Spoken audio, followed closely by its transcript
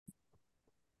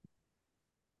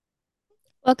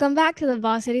Welcome back to the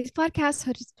Boss Ladies podcast,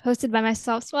 hosted by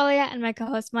myself, Swalia, and my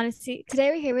co-host, Monesi. Today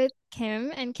we're here with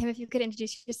Kim, and Kim, if you could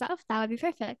introduce yourself, that would be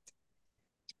perfect.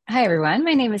 Hi, everyone.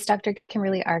 My name is Dr.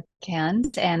 Kimberly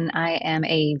Arcand, and I am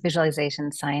a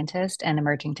visualization scientist and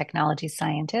emerging technology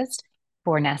scientist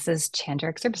for NASA's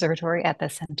Chandra Observatory at the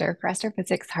Center for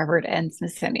Astrophysics, Harvard and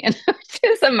Smithsonian, which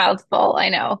is a mouthful, I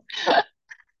know.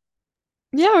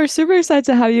 Yeah, we're super excited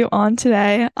to have you on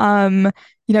today.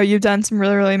 You've done some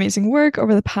really, really amazing work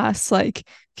over the past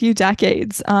few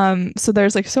decades. So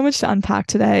there's so much to unpack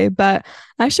today, but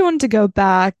I actually wanted to go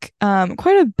back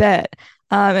quite a bit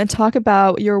and talk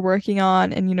about what you're working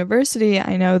on in university.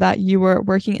 I know that you were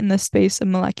working in the space of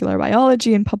molecular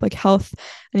biology and public health,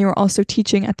 and you were also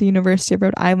teaching at the University of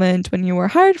Rhode Island when you were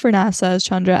hired for NASA's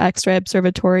Chandra X-ray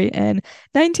Observatory in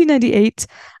 1998.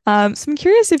 So I'm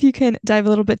curious if you can dive a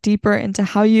little bit deeper into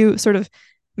how you sort of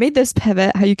made this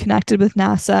pivot, how you connected with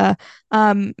NASA,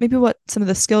 maybe what some of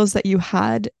the skills that you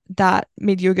had that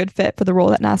made you a good fit for the role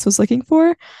that NASA was looking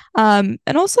for, and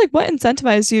also what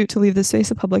incentivized you to leave the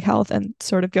space of public health and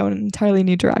sort of go in an entirely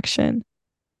new direction.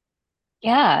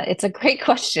 Yeah, it's a great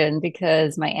question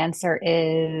because my answer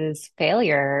is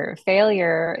failure.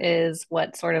 Failure is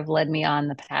what sort of led me on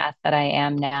the path that I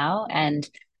am now and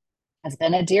has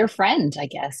been a dear friend, I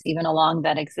guess, even along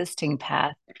that existing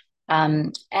path.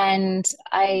 And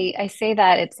I say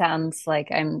that it sounds like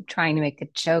I'm trying to make a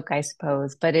joke, I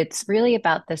suppose, but it's really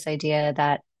about this idea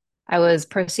that I was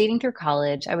proceeding through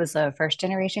college. I was a first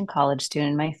generation college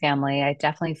student in my family. I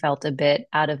definitely felt a bit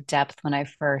out of depth when I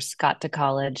first got to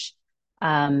college.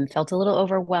 Felt a little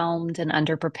overwhelmed and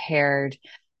underprepared.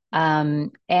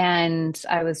 And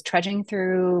I was trudging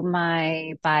through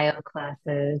my bio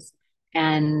classes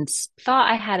and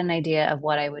thought I had an idea of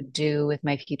what I would do with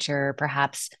my future,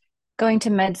 perhaps going to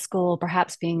med school,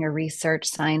 perhaps being a research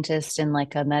scientist in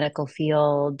like a medical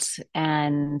field,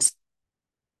 and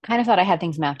kind of thought I had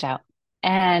things mapped out.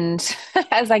 And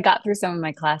as I got through some of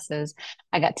my classes,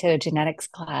 I got to a genetics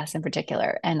class in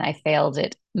particular, and I failed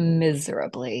it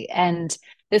miserably. And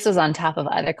this was on top of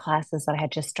other classes that I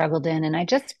had just struggled in. And I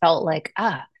just felt like,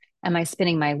 am I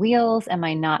spinning my wheels? Am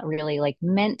I not really like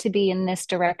meant to be in this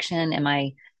direction? Am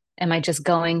I just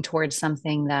going towards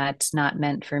something that's not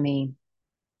meant for me?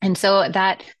 And so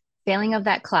that failing of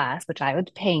that class, which I was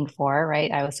paying for,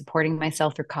 right? I was supporting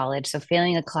myself through college. So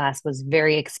failing a class was a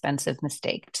very expensive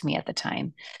mistake to me at the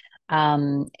time.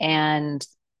 And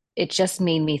it just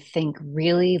made me think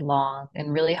really long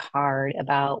and really hard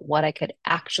about what I could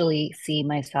actually see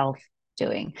myself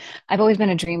doing. I've always been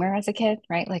a dreamer as a kid,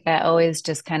 right? Like I always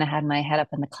just kind of had my head up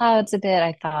in the clouds a bit.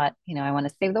 I thought, I want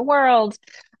to save the world.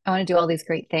 I want to do all these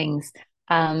great things.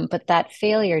 But that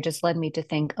failure just led me to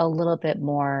think a little bit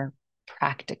more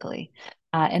practically.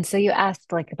 And so you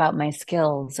asked like about my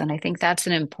skills, and I think that's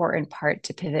an important part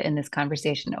to pivot in this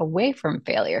conversation away from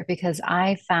failure because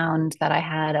I found that I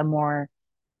had a more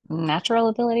natural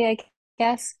ability, I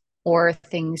guess, or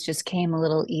things just came a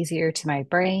little easier to my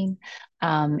brain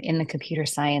in the computer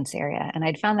science area. And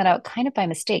I'd found that out kind of by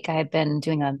mistake. I had been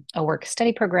doing a work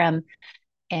study program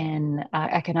in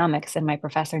economics, and my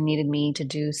professor needed me to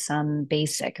do some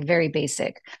basic, very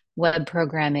basic web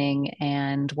programming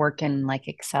and work in like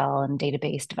Excel and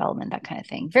database development, that kind of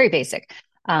thing. Very basic.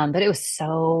 But it was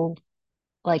so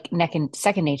like neck and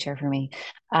second nature for me.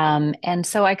 And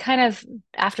so I kind of,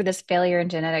 after this failure in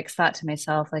genetics, thought to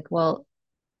myself, like, well,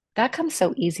 that comes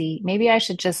so easy. Maybe I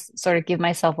should just sort of give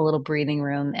myself a little breathing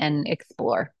room and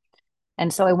explore.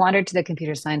 And so I wandered to the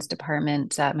computer science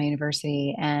department at my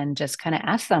university and just kind of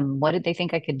asked them, what did they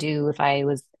think I could do if I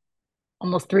was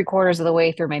almost three-quarters of the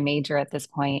way through my major at this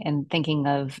point and thinking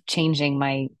of changing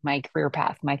my career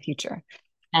path, my future.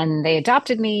 And they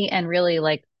adopted me and really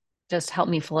like just helped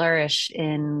me flourish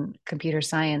in computer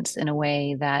science in a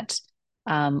way that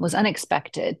was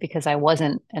unexpected because I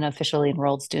wasn't an officially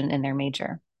enrolled student in their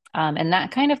major. And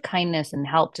that kind of kindness and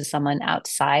help to someone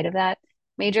outside of that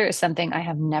major is something I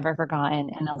have never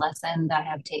forgotten and a lesson that I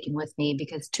have taken with me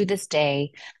because to this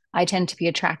day, I tend to be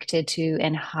attracted to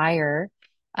and hire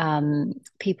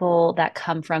people that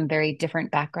come from very different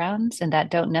backgrounds and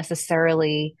that don't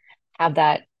necessarily have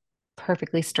that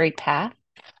perfectly straight path.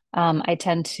 I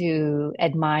tend to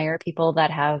admire people that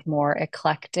have more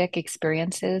eclectic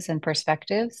experiences and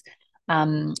perspectives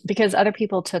because other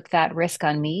people took that risk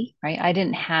on me, right? I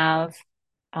didn't have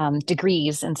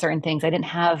degrees in certain things. I didn't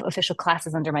have official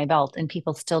classes under my belt, and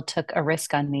people still took a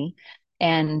risk on me.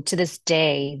 And to this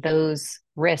day, those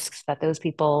risks that those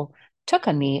people took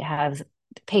on me have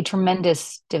paid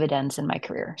tremendous dividends in my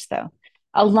career. So,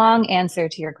 a long answer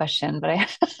to your question, but I,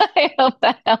 I hope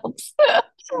that helps.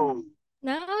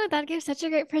 No, that gives such a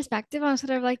great perspective on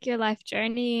sort of like your life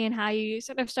journey and how you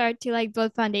sort of start to like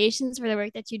build foundations for the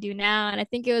work that you do now. And I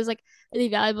think it was like really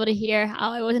valuable to hear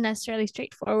how it wasn't necessarily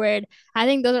straightforward. I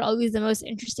think those are always the most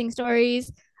interesting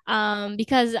stories,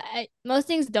 because most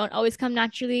things don't always come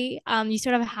naturally. You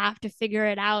sort of have to figure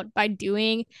it out by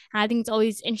doing. And I think it's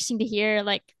always interesting to hear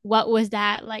like what was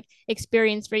that like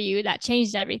experience for you that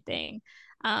changed everything.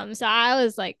 So I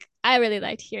was like, I really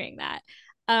liked hearing that.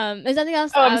 There's nothing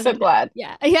else Oh, I I'm was so gonna, glad.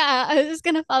 yeah, I was just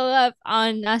gonna follow up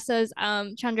on NASA's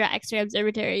Chandra X-ray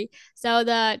Observatory. So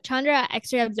the Chandra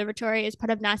X-ray Observatory is part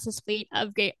of NASA's fleet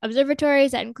of great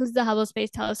observatories that includes the Hubble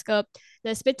Space Telescope,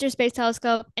 the Spitzer Space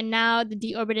Telescope, and now the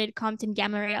deorbited Compton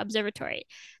Gamma Ray Observatory.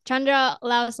 Chandra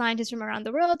allows scientists from around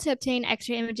the world to obtain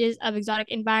X-ray images of exotic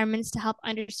environments to help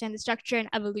understand the structure and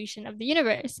evolution of the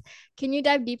universe. Can you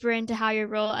dive deeper into how your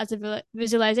role as a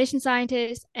visualization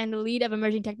scientist and the lead of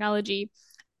emerging technology,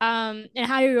 and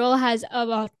how your role has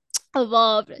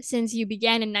evolved since you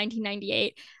began in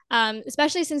 1998,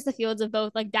 especially since the fields of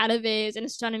both like data viz and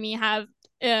astronomy have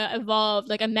evolved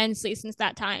like immensely since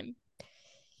that time.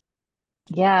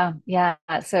 Yeah, yeah.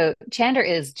 So Chandra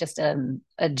is just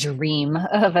a dream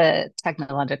of a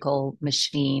technological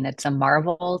machine. It's a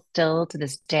marvel still to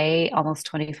this day, almost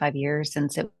 25 years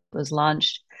since it was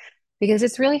launched, because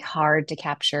it's really hard to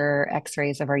capture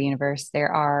X-rays of our universe.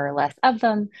 There are less of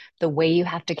them. The way you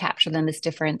have to capture them is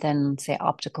different than, say,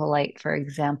 optical light, for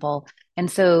example. And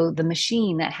so the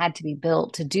machine that had to be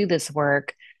built to do this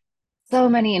work, so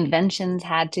many inventions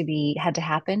had to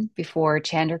happen before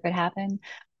Chandra could happen.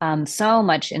 So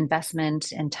much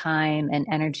investment and time and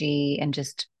energy and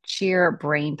just sheer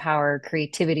brain power,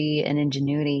 creativity, and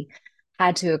ingenuity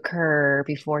had to occur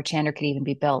before Chandra could even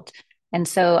be built. And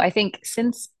so I think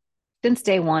since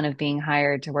day one of being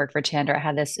hired to work for Chandra, I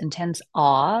had this intense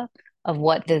awe of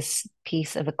what this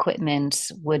piece of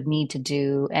equipment would need to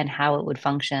do and how it would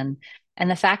function. And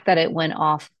the fact that it went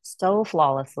off so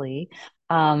flawlessly,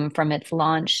 from its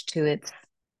launch to its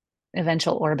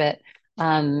eventual orbit,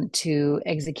 to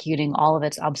executing all of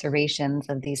its observations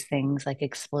of these things like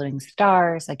exploding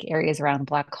stars, like areas around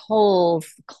black holes,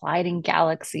 colliding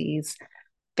galaxies,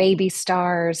 baby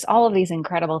stars, all of these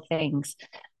incredible things.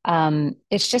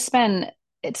 It's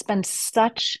been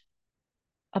such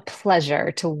a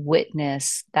pleasure to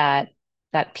witness that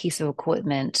piece of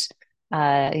equipment,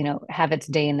 have its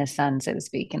day in the sun, so to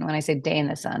speak. And when I say day in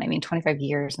the sun, I mean 25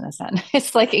 years in the sun.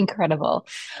 It's like incredible.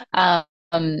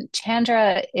 Um,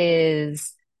 Chandra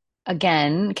is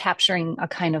again capturing a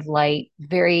kind of light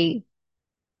very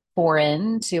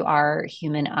foreign to our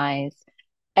human eyes.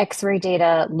 X-ray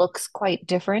data looks quite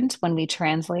different when we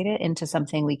translate it into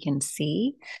something we can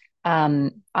see.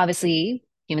 Obviously,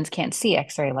 humans can't see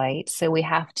X-ray light, so we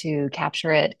have to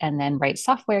capture it and then write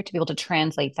software to be able to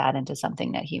translate that into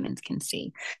something that humans can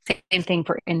see. Same thing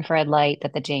for infrared light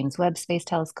that the James Webb Space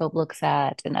Telescope looks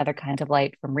at, and other kinds of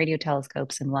light from radio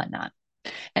telescopes and whatnot.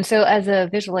 And so, as a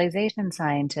visualization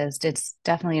scientist, it's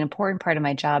definitely an important part of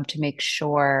my job to make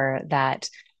sure that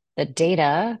the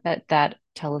data that that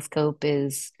telescope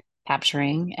is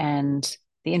capturing and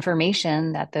the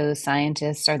information that those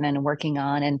scientists are then working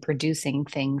on and producing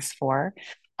things for,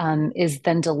 is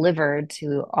then delivered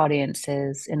to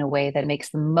audiences in a way that makes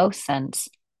the most sense,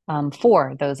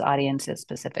 for those audiences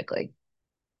specifically.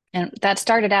 And that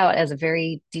started out as a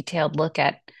very detailed look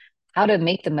at how to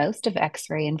make the most of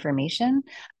X-ray information.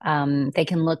 They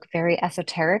can look very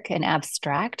esoteric and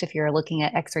abstract. If you're looking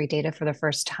at X-ray data for the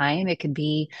first time, it could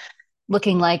be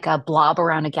looking like a blob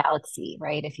around a galaxy,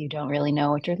 right? If you don't really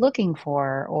know what you're looking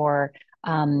for, or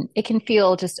it can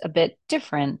feel just a bit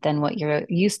different than what you're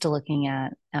used to looking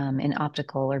at, in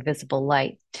optical or visible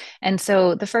light. And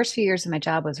so the first few years of my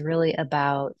job was really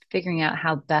about figuring out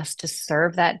how best to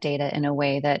serve that data in a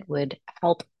way that would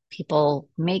help people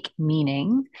make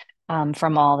meaning,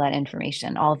 from all that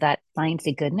information, all of that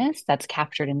sciencey goodness that's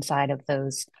captured inside of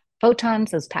those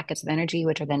photons, those packets of energy,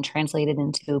 which are then translated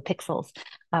into pixels,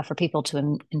 for people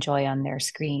to enjoy on their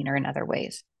screen or in other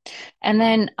ways. And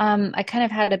then, I kind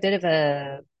of had a bit of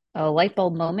a light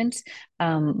bulb moment,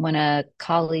 when a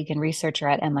colleague and researcher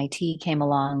at MIT came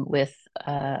along with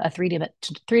a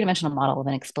three-dimensional model of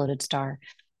an exploded star.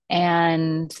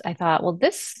 And I thought, well,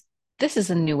 this is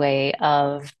a new way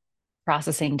of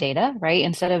processing data, right?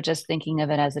 Instead of just thinking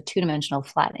of it as a two-dimensional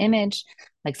flat image,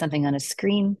 like something on a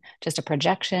screen, just a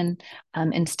projection,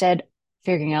 instead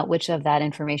figuring out which of that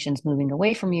information is moving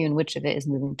away from you and which of it is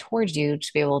moving towards you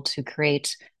to be able to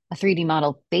create a 3D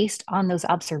model based on those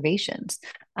observations,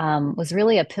 was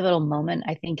really a pivotal moment,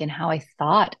 I think, in how I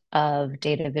thought of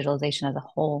data visualization as a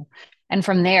whole. And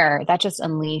from there, that just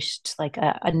unleashed like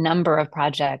a number of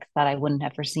projects that I wouldn't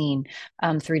have foreseen.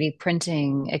 3D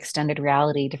printing, extended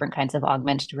reality, different kinds of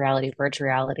augmented reality, virtual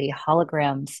reality,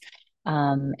 holograms,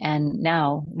 and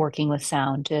now working with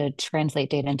sound to translate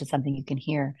data into something you can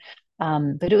hear.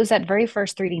 But it was that very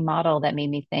first 3D model that made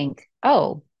me think,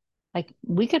 oh, like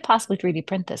we could possibly 3D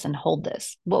print this and hold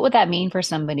this. What would that mean for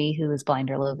somebody who is blind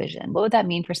or low vision? What would that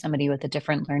mean for somebody with a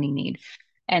different learning need?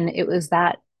 And it was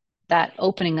that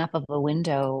opening up of a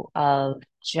window of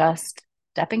just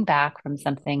stepping back from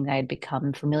something that I'd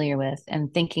become familiar with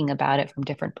and thinking about it from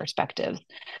different perspectives.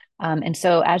 And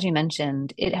so, as you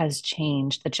mentioned, it has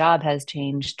changed. The job has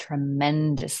changed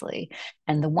tremendously.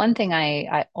 And the one thing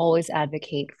I always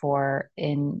advocate for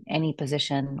in any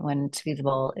position when it's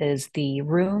feasible is the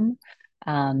room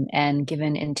and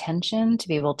given intention to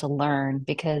be able to learn.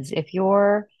 Because if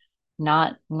you're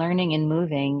not learning and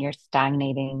moving, you're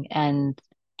stagnating. And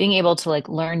being able to like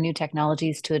learn new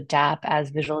technologies to adapt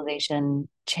as visualization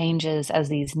changes, as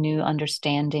these new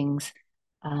understandings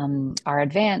are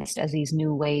advanced, as these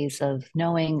new ways of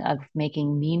knowing, of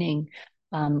making meaning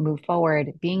move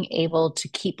forward, being able to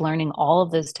keep learning all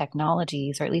of those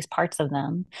technologies, or at least parts of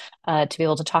them, to be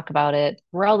able to talk about it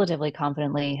relatively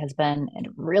confidently has been a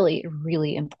really,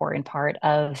 really important part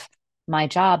of my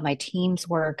job, my team's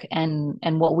work, and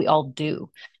what we all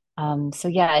do. So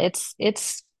yeah,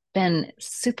 it's been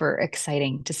super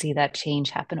exciting to see that change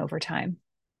happen over time.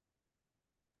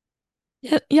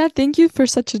 Yeah, yeah, thank you for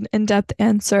such an in-depth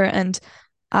answer. And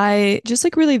I just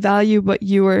like really value what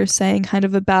you were saying kind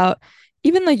of about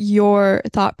even like your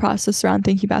thought process around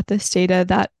thinking about this data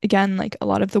that again, like a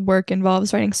lot of the work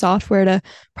involves writing software to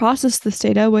process this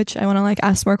data, which I want to like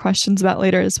ask more questions about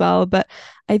later as well. But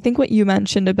I think what you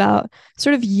mentioned about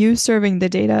sort of you serving the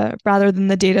data rather than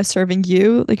the data serving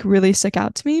you, like really stuck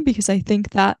out to me because I think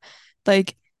that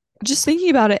like just thinking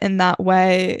about it in that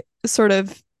way sort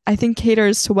of I think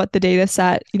caters to what the data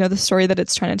set, the story that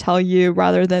it's trying to tell you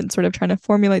rather than sort of trying to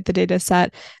formulate the data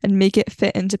set and make it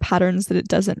fit into patterns that it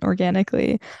doesn't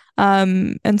organically.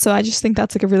 And so I just think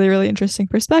that's like a really, really interesting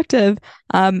perspective.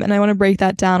 And I want to break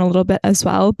that down a little bit as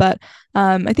well. But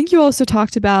I think you also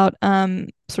talked about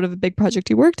sort of a big project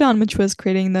you worked on, which was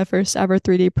creating the first ever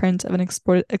 3D print of an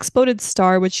exploded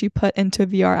star, which you put into a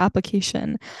VR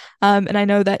application. And I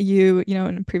know that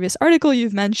in a previous article,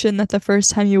 you've mentioned that the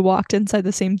first time you walked inside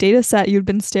the same data set you'd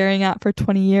been staring at for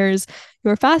 20 years, you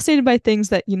were fascinated by things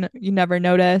that you never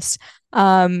noticed.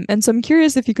 And so I'm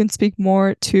curious if you can speak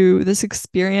more to this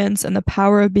experience and the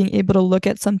power of being able to look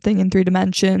at something in 3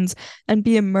 dimensions and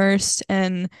be immersed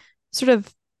in sort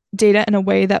of data in a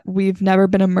way that we've never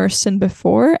been immersed in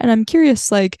before. And I'm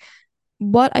curious, like,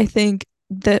 what I think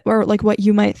that, or like what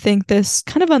you might think this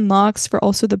kind of unlocks for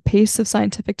also the pace of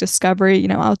scientific discovery,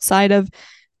 outside of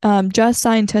just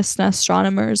scientists and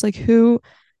astronomers, like who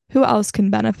else can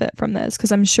benefit from this?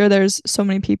 Because I'm sure there's so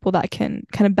many people that can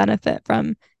kind of benefit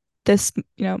from this,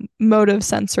 mode of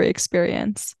sensory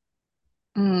experience.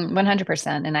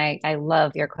 100%. And I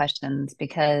love your questions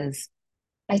because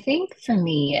I think for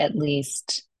me, at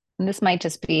least, and this might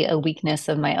just be a weakness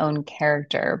of my own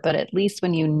character, but at least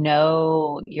when you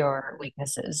know your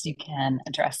weaknesses, you can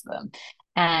address them.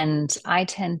 And I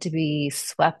tend to be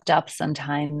swept up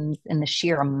sometimes in the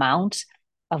sheer amount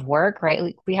of work,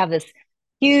 right? We have this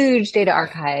huge data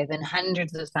archive and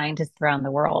hundreds of scientists around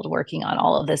the world working on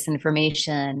all of this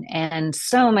information and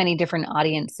so many different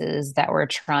audiences that we're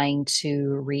trying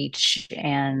to reach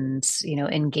and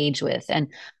engage with, and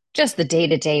just the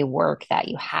day-to-day work that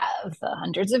you have, the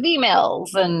hundreds of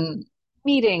emails and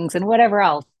meetings and whatever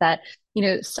else that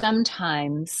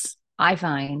sometimes I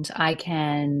find I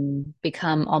can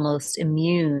become almost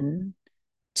immune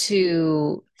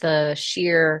to the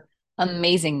sheer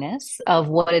amazingness of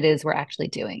what it is we're actually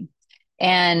doing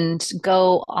and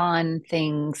go on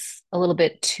things a little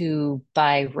bit too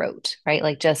by rote, right?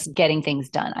 Like just getting things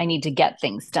done. I need to get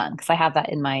things done because I have that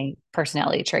in my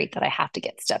personality trait that I have to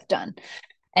get stuff done.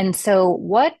 And so,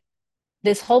 what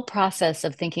this whole process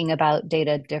of thinking about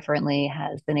data differently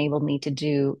has enabled me to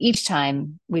do each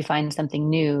time we find something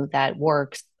new that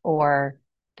works or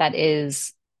that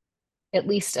is at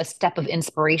least a step of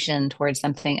inspiration towards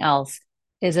something else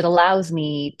is it allows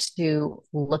me to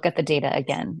look at the data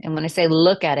again. And when I say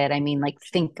look at it, I mean like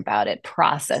think about it,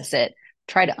 process it,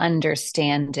 try to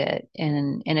understand it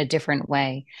in a different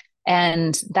way.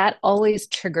 And that always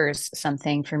triggers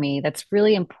something for me that's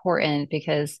really important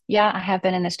because yeah, I have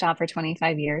been in this job for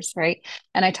 25 years, right?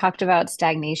 And I talked about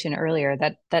stagnation earlier.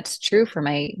 That's true for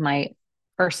my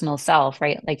personal self,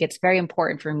 right? Like it's very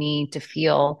important for me to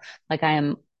feel like I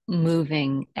am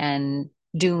moving and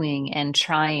doing and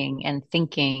trying and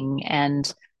thinking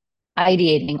and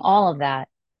ideating, all of that.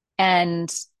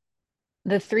 And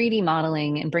the 3D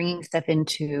modeling and bringing stuff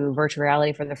into virtual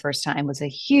reality for the first time was a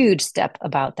huge step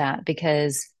about that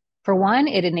because, for one,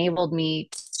 it enabled me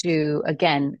to,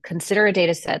 again, consider a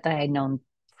data set that I had known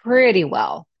pretty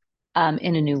well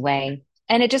in a new way.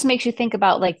 And it just makes you think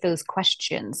about like those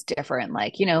questions different,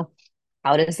 like,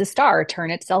 how does the star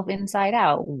turn itself inside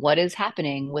out? What is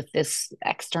happening with this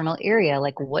external area?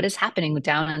 Like, what is happening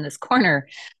down in this corner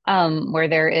where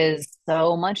there is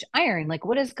so much iron? Like,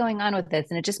 what is going on with this?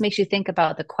 And it just makes you think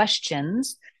about the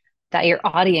questions that your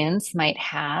audience might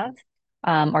have,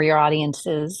 or your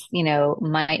audiences,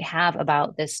 might have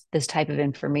about this type of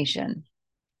information.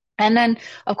 And then,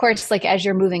 of course, like as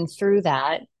you're moving through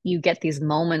that, you get these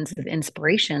moments of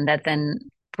inspiration that then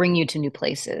bring you to new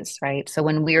places, right? So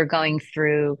when we were going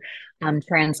through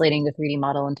translating the 3D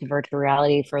model into virtual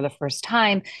reality for the first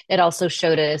time, it also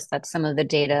showed us that some of the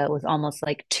data was almost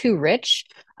like too rich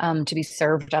to be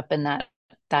served up in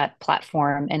that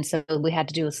platform. And so we had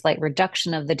to do a slight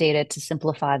reduction of the data to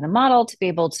simplify the model to be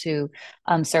able to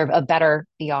serve a better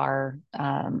VR,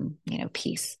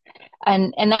 piece.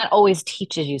 And that always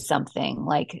teaches you something,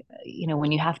 like,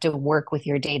 when you have to work with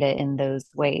your data in those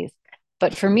ways.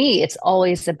 But for me, it's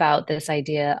always about this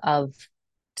idea of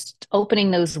opening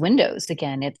those windows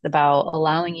again. It's about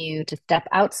allowing you to step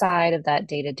outside of that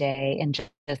day to day and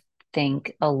just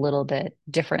think a little bit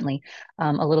differently,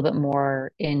 a little bit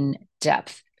more in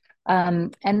depth.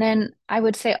 And then I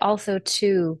would say also,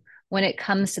 too, when it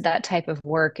comes to that type of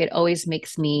work, it always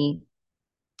makes me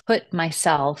put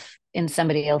myself in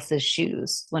somebody else's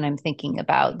shoes when I'm thinking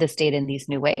about this data in these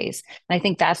new ways. And I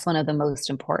think that's one of the most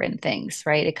important things,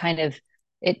 right?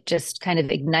 It just kind of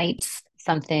ignites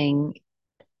something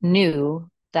new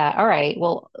that, all right,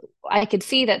 well, I could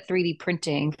see that 3D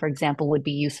printing, for example, would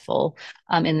be useful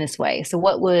in this way. So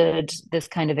what would this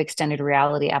kind of extended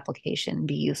reality application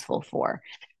be useful for?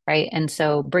 Right. And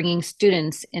so bringing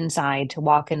students inside to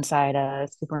walk inside a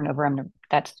supernova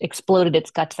that's exploded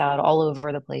its guts out all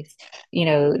over the place,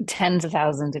 tens of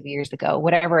thousands of years ago,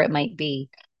 whatever it might be,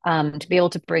 to be able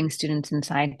to bring students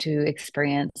inside to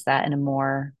experience that in a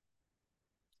more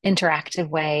interactive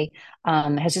way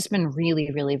has just been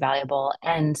really, really valuable.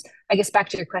 And I guess back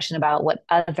to your question about what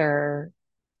other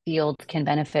fields can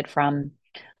benefit from,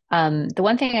 the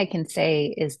one thing I can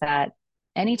say is that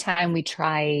anytime we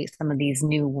try some of these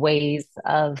new ways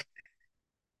of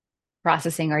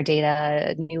processing our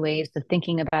data, new ways of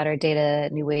thinking about our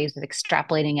data, new ways of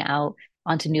extrapolating out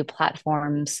onto new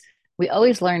platforms, we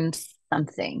always learn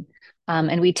something.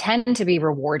 And we tend to be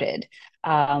rewarded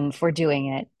for doing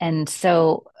it. And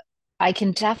so I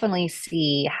can definitely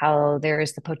see how there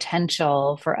is the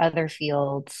potential for other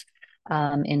fields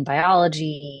in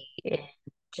biology, in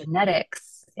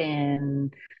genetics,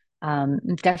 in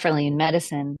definitely in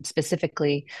medicine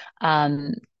specifically,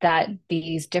 that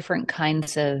these different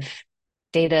kinds of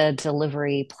data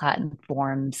delivery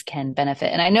platforms can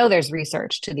benefit. And I know there's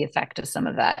research to the effect of some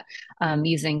of that.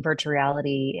 Using virtual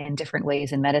reality in different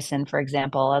ways in medicine, for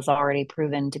example, has already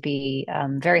proven to be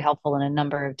very helpful in a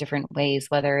number of different ways,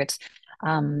 whether it's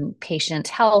patient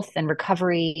health and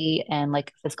recovery and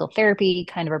like physical therapy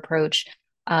kind of approach,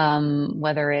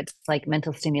 whether it's like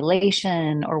mental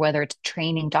stimulation or whether it's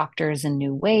training doctors in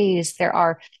new ways. There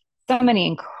are so many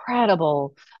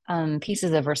incredible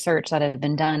pieces of research that have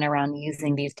been done around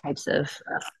using these types of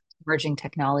emerging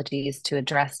technologies to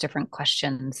address different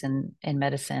questions in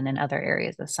medicine and other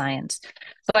areas of science.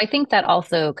 So I think that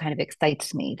also kind of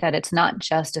excites me that it's not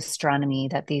just astronomy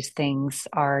that these things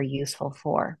are useful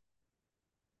for.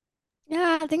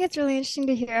 Yeah, I think it's really interesting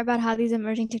to hear about how these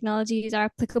emerging technologies are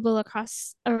applicable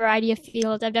across a variety of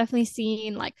fields. I've definitely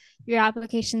seen like your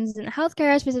applications in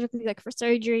healthcare, specifically like for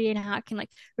surgery and how it can like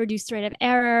reduce the rate of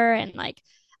error and like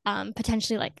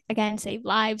potentially like again save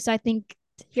lives. So I think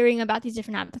hearing about these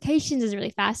different applications is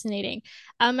really fascinating.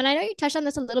 And I know you touched on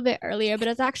this a little bit earlier, but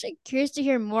I was actually curious to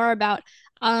hear more about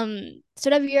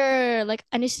sort of your like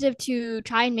initiative to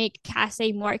try and make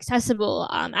CASE more accessible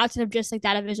outside of just like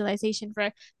data visualization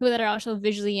for people that are also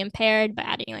visually impaired by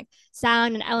adding like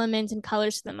sound and elements and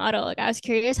colors to the model. Like I was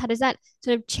curious, how does that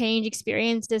sort of change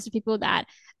experiences for people that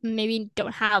maybe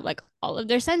don't have like all of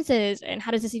their senses, and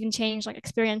how does this even change like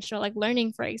experiential like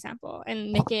learning, for example,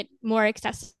 and make it more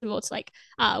accessible to like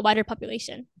a wider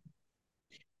population?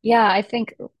 Yeah, I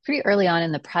think pretty early on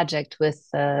in the project with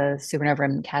the Supernova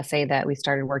and Cassie that we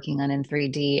started working on in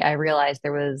 3D, I realized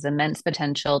there was immense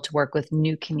potential to work with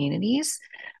new communities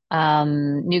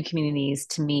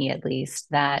to me at least,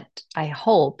 that I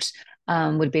hoped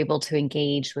would be able to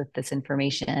engage with this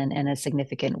information in a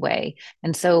significant way.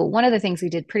 And so one of the things we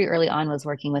did pretty early on was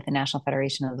working with the National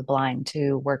Federation of the Blind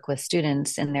to work with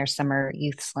students in their summer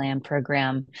youth slam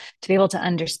program to be able to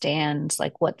understand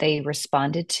like what they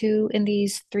responded to in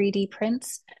these 3D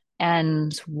prints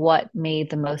and what made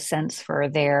the most sense for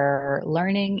their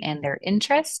learning and their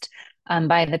interest.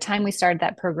 By the time we started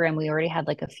that program, we already had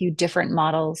like a few different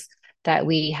models that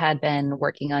we had been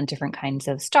working on, different kinds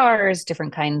of stars,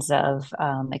 different kinds of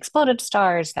exploded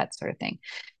stars, that sort of thing.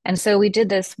 And so we did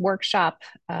this workshop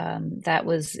that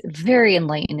was very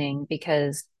enlightening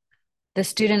because the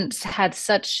students had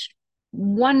such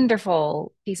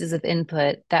wonderful pieces of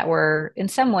input that were in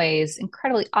some ways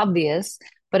incredibly obvious,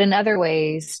 but in other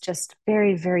ways just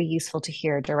very, very useful to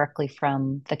hear directly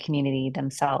from the community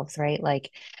themselves, right? Like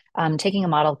taking a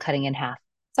model, cutting in half,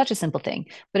 such a simple thing.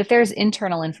 But if there's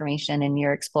internal information and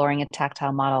you're exploring a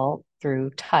tactile model through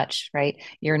touch, right,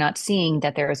 you're not seeing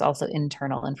that there is also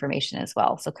internal information as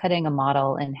well. So cutting a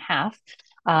model in half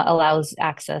allows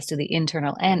access to the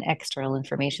internal and external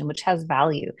information, which has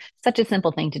value. Such a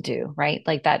simple thing to do, right?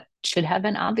 Like that should have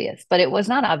been obvious, but it was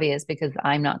not obvious because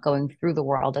I'm not going through the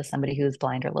world as somebody who is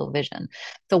blind or low vision.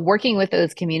 So working with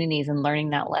those communities and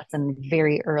learning that lesson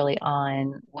very early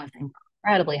on was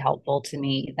incredibly helpful to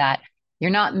me, that you're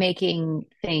not making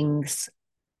things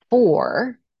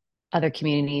for other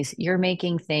communities, you're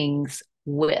making things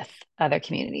with other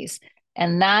communities.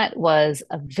 And that was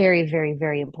a very, very,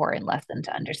 very important lesson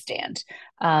to understand,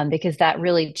 because that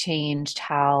really changed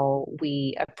how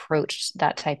we approached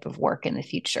that type of work in the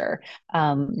future.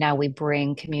 Now we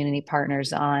bring community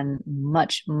partners on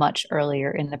much, much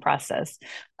earlier in the process,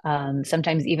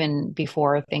 sometimes even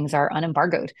before things are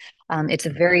unembargoed. It's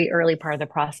a very early part of the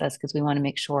process because we want to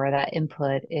make sure that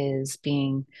input is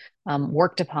being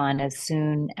worked upon as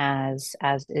soon as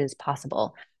is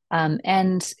possible.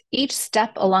 And each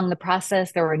step along the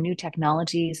process, there were new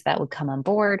technologies that would come on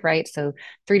board, right? So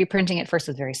 3D printing at first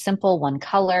was very simple, one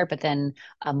color, but then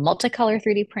multicolor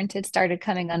 3D printed started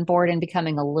coming on board and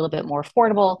becoming a little bit more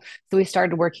affordable. So we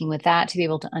started working with that to be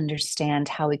able to understand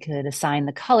how we could assign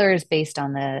the colors based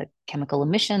on the chemical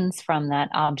emissions from that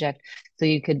object. So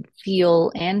you could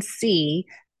feel and see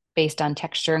based on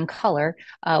texture and color,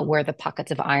 where the pockets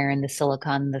of iron, the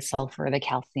silicon, the sulfur, the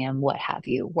calcium, what have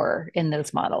you, were in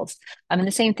those models. And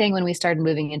the same thing when we started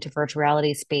moving into virtual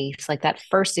reality space, like that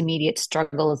first immediate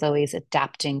struggle is always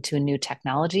adapting to a new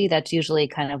technology. That's usually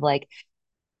kind of like,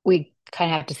 we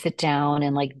kind of have to sit down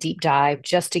and like deep dive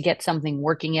just to get something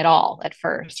working at all at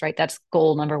first, right? That's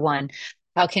goal number one.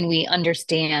 How can we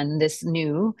understand this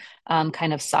new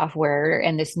kind of software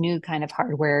and this new kind of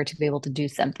hardware to be able to do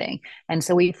something? And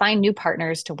so we find new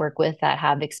partners to work with that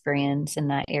have experience in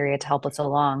that area to help us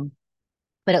along.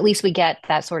 But at least we get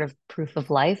that sort of proof of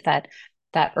life, that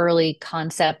early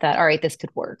concept that, all right, this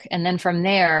could work. And then from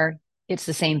there, it's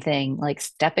the same thing, like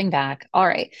stepping back. All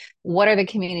right, what are the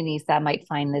communities that might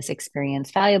find this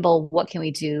experience valuable? What can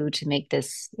we do to make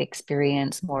this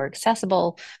experience more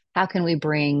accessible? How can we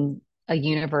bring a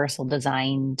universal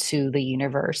design to the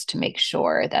universe to make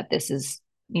sure that this is,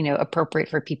 appropriate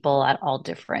for people at all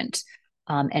different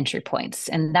entry points?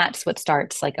 And that's what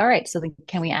starts like, all right, so then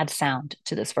can we add sound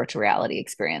to this virtual reality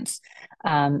experience?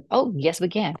 Oh, yes, we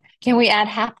can. Can we add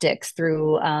haptics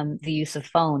through the use of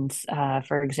phones?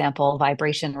 For example,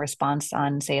 vibration response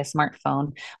on, say, a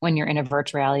smartphone when you're in a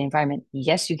virtual reality environment?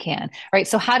 Yes, you can. Right.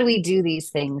 So how do we do these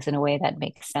things in a way that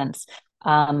makes sense?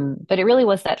 But it really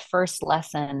was that first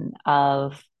lesson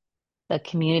of the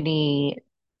community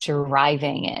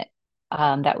driving it.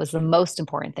 That was the most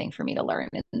important thing for me to learn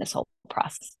in this whole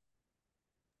process.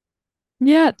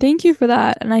 Yeah, thank you for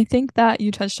that. And I think that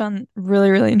you touched on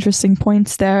really, really interesting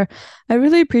points there. I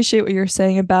really appreciate what you're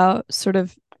saying about sort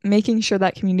of making sure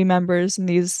that community members and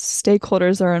these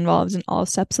stakeholders are involved in all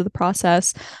steps of the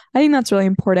process. I think that's really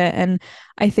important. And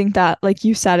I think that, like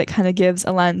you said, it kind of gives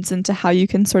a lens into how you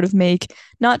can sort of make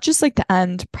not just like the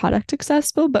end product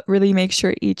accessible, but really make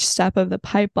sure each step of the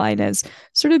pipeline is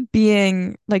sort of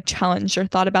being like challenged or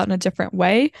thought about in a different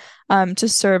way, to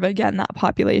serve again that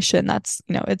population that's,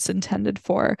 it's intended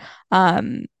for.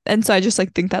 And so I just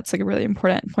like think that's like a really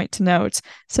important point to note.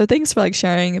 So thanks for like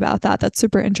sharing about that. That's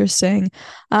super interesting.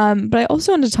 But I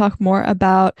also wanted to talk more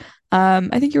about,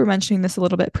 I think you were mentioning this a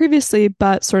little bit previously,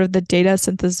 but sort of the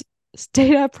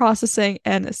data processing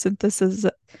and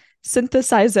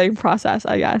synthesizing process,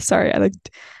 I guess. Sorry, I like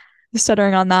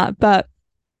stuttering on that. But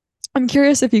I'm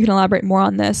curious if you can elaborate more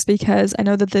on this, because I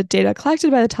know that the data collected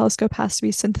by the telescope has to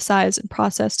be synthesized and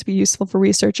processed to be useful for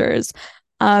researchers.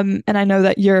 And I know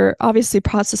that you're obviously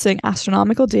processing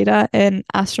astronomical data in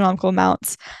astronomical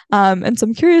amounts. And so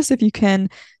I'm curious if you can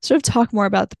sort of talk more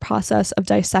about the process of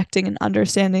dissecting and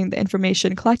understanding the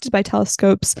information collected by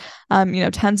telescopes,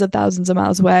 tens of thousands of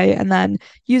miles away, and then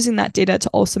using that data to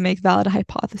also make valid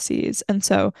hypotheses. And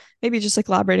so maybe just like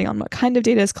elaborating on what kind of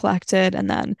data is collected and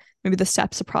then maybe the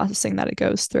steps of processing that it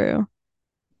goes through.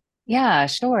 Yeah,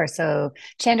 sure. So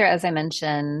Chandra, as I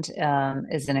mentioned,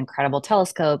 is an incredible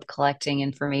telescope collecting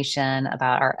information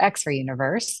about our X-ray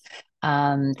universe.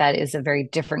 That is a very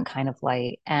different kind of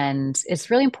light. And it's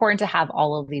really important to have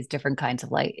all of these different kinds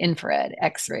of light, infrared,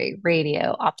 X-ray,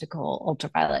 radio, optical,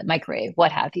 ultraviolet, microwave,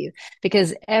 what have you,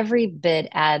 because every bit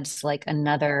adds like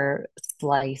another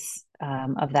slice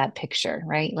of that picture,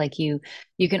 right? Like you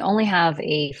can only have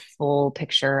a full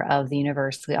picture of the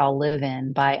universe we all live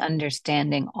in by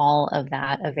understanding all of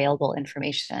that available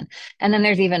information. And then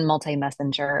there's even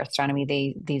multi-messenger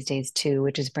astronomy these days too,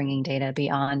 which is bringing data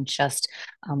beyond just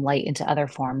light into other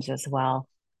forms as well.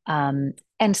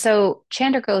 And so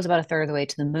Chandra goes about a third of the way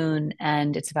to the moon,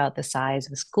 and it's about the size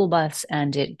of a school bus,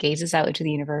 and it gazes out into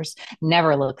the universe,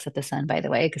 never looks at the sun, by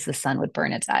the way, because the sun would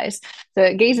burn its eyes. So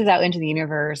it gazes out into the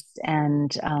universe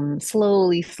and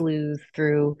slowly slews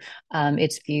through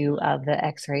its view of the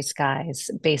X-ray skies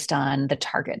based on the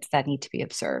targets that need to be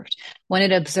observed. When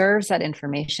it observes that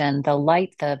information, the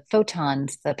light, the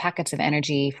photons, the packets of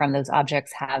energy from those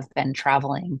objects have been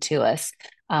traveling to us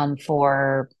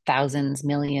for thousands,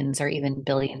 millions, or even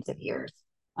billions of years.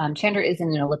 Chandra is in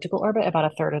an elliptical orbit about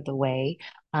a third of the way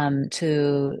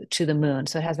to the moon,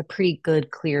 so it has a pretty good,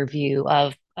 clear view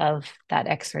of that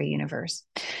X-ray universe.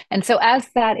 And so, as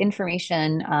that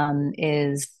information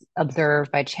is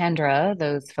observed by Chandra,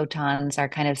 those photons are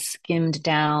kind of skimmed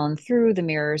down through the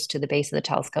mirrors to the base of the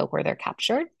telescope where they're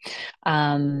captured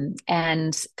and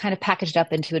kind of packaged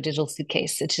up into a digital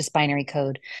suitcase. It's just binary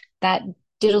code. That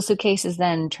digital suitcase is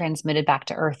then transmitted back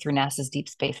to Earth through NASA's Deep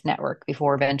Space Network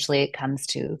before eventually it comes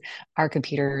to our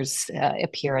computers up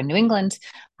here in New England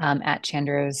at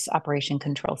Chandra's Operation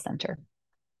Control Center.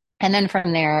 And then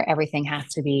from there, everything has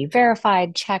to be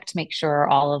verified, checked, make sure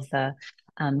all of the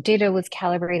data was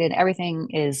calibrated, everything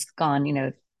is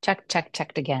gone,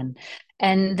 checked again.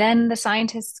 And then the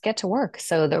scientists get to work.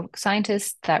 So the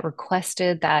scientists that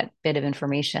requested that bit of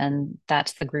information,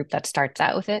 that's the group that starts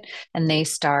out with it. And they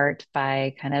start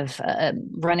by kind of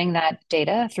running that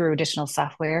data through additional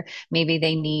software. Maybe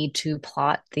they need to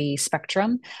plot the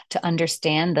spectrum to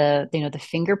understand the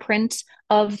fingerprint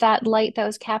of that light that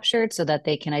was captured so that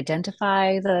they can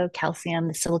identify the calcium,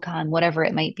 the silicon, whatever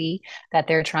it might be that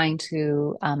they're trying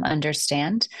to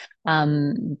understand.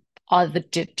 All the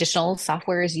additional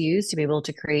software is used to be able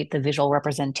to create the visual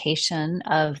representation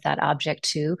of that object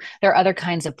too. There are other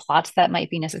kinds of plots that might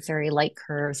be necessary, light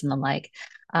curves and the like.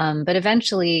 But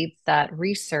eventually that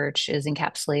research is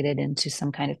encapsulated into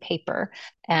some kind of paper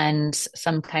and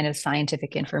some kind of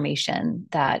scientific information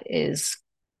that is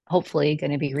hopefully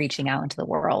going to be reaching out into the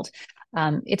world.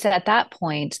 It's at that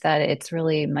point that it's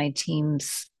really my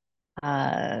team's,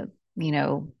 uh, you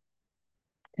know,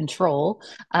 control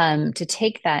to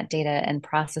take that data and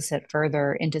process it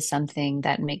further into something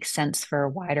that makes sense for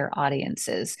wider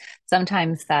audiences.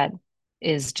 Sometimes that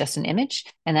is just an image,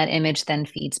 and that image then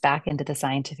feeds back into the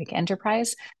scientific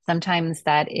enterprise. Sometimes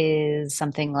that is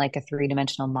something like a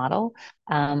three-dimensional model,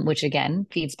 which again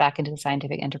feeds back into the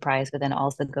scientific enterprise, but then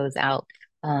also goes out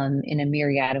in a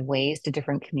myriad of ways to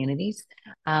different communities.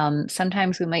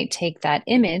 Sometimes we might take that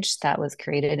image that was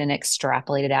created and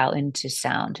extrapolate it out into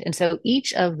sound. And so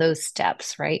each of those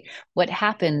steps, right, what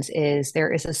happens is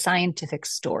there is a scientific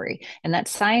story, and that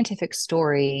scientific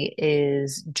story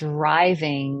is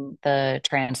driving the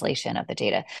translation of the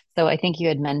data. So I think you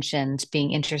had mentioned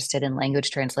being interested in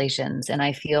language translations, and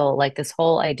I feel like this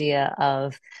whole idea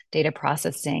of data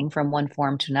processing from one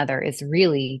form to another is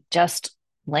really just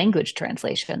language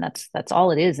translation. That's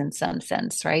all it is in some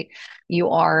sense, right?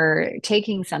 You are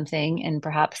taking something, and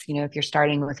perhaps if you're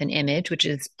starting with an image, which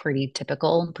is pretty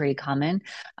typical, pretty common,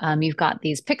 you've got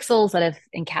these pixels that have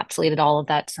encapsulated all of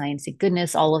that sciencey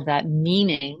goodness, all of that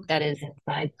meaning that is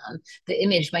inside them. The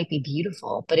image might be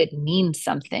beautiful, but it means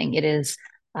something. It is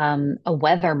a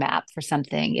weather map for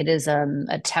something. It is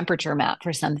a temperature map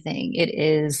for something. It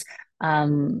is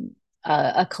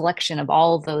a collection of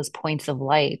all of those points of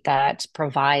light that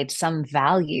provide some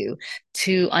value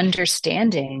to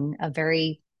understanding a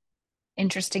very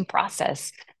interesting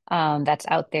process that's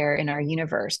out there in our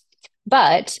universe.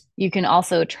 But you can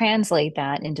also translate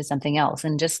that into something else.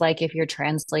 And just like if you're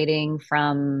translating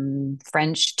from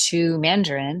French to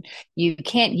Mandarin, you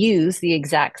can't use the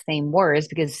exact same words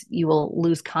because you will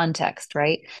lose context,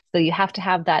 right? So you have to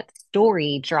have that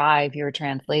story drive your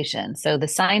translation. So the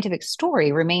scientific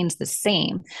story remains the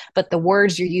same, but the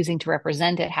words you're using to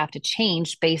represent it have to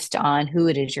change based on who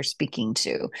it is you're speaking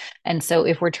to. And so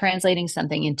if we're translating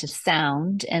something into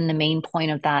sound, and the main point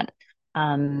of that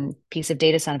piece of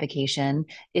data sonification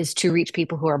is to reach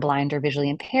people who are blind or visually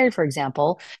impaired, for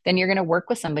example, then you're going to work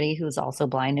with somebody who's also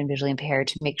blind and visually impaired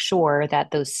to make sure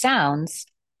that those sounds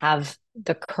have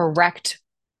the correct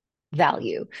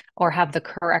value or have the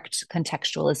correct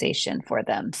contextualization for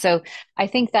them. So I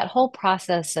think that whole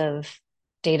process of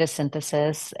data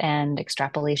synthesis and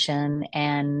extrapolation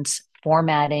and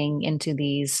formatting into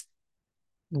these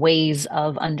ways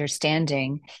of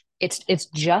understanding, it's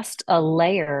just a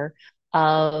layer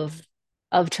of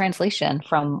translation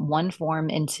from one form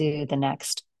into the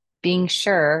next, being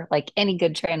sure, like any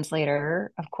good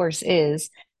translator of course is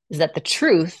that the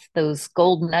truth, those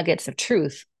gold nuggets of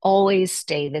truth, always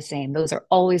stay the same. Those are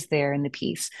always there in the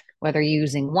piece, whether you're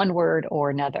using one word or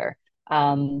another.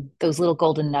 Those little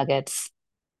golden nuggets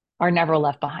are never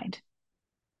left behind.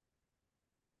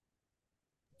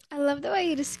 I love the way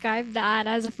you describe that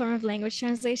as a form of language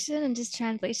translation and just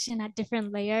translation at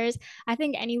different layers. I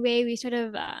think anyway, we sort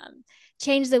of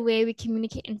change the way we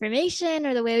communicate information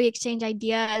or the way we exchange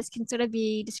ideas can sort of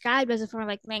be described as a form of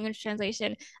like language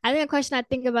translation. I think a question I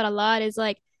think about a lot is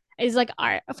like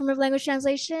art a form of language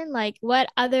translation? Like what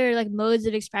other like modes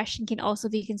of expression can also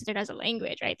be considered as a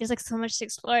language, right? There's like so much to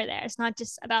explore there. It's not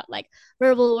just about like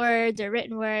verbal words or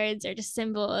written words or just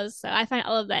symbols. So I find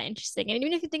all of that interesting. And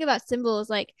even if you think about symbols,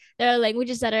 like there are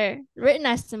languages that are written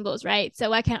as symbols, right? So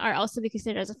why can't art also be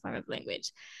considered as a form of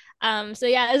language? So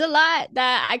yeah, there's a lot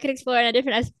that I could explore in a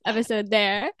different episode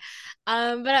there.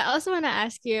 But I also want to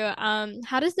ask you,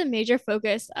 how does the major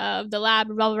focus of the lab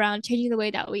revolve around changing the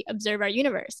way that we observe our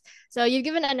universe? So you've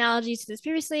given analogies to this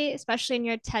previously, especially in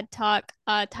your TED talk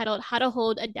titled "How to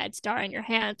Hold a Dead Star in Your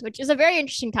Hands," which is a very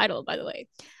interesting title, by the way.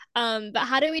 But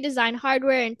how do we design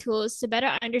hardware and tools to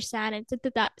better understand and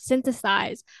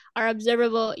synthesize our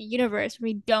observable universe when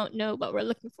we don't know what we're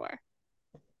looking for?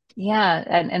 Yeah,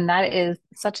 and that is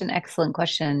such an excellent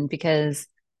question because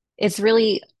it's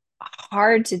really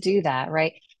hard to do that,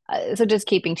 right? So just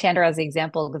keeping Chandra as the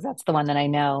example, because that's the one that I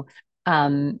know.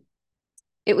 Um,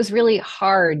 it was really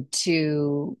hard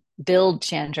to build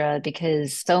Chandra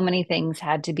because so many things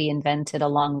had to be invented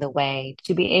along the way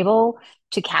to be able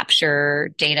to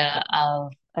capture data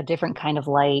of a different kind of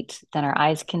light than our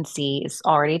eyes can see is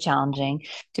already challenging.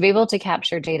 To be able to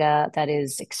capture data that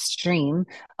is extreme,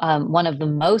 one of the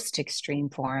most extreme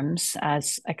forms,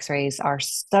 as X-rays are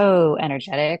so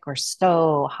energetic or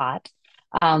so hot,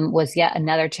 was yet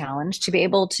another challenge. To be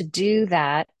able to do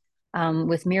that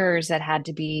with mirrors that had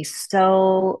to be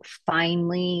so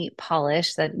finely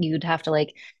polished that you'd have to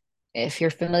like, if you're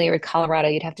familiar with Colorado,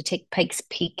 you'd have to take Pikes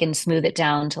Peak and smooth it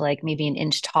down to like maybe an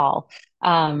inch tall.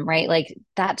 Right? Like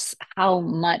that's how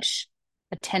much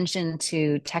attention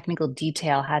to technical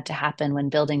detail had to happen when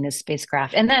building this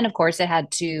spacecraft. And then, of course, it had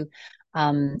to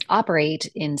operate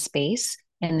in space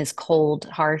in this cold,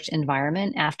 harsh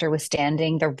environment after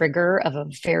withstanding the rigor of a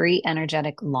very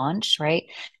energetic launch, right?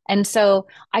 And so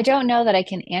I don't know that I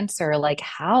can answer like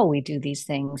how we do these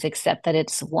things, except that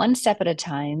it's one step at a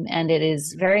time. And it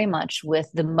is very much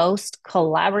with the most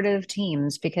collaborative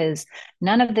teams because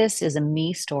none of this is a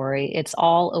me story. It's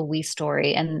all a we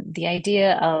story. And the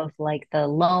idea of like the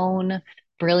lone,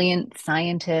 brilliant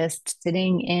scientist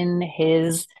sitting in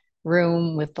his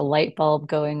room with the light bulb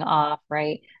going off,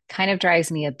 right? Kind of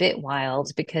drives me a bit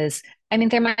wild because I mean,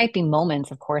 there might be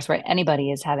moments, of course, where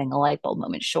anybody is having a light bulb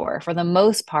moment, sure. For the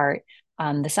most part,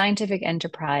 the scientific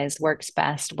enterprise works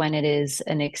best when it is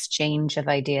an exchange of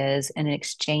ideas, an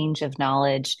exchange of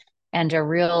knowledge, and a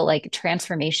real like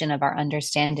transformation of our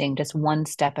understanding, just one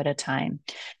step at a time.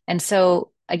 And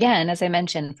so, again, as I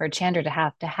mentioned, for Chandra to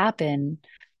have to happen,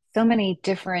 so many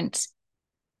different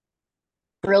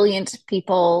brilliant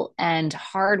people and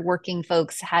hardworking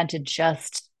folks had to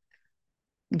just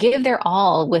give their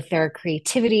all with their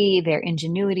creativity, their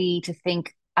ingenuity to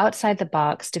think outside the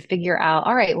box to figure out,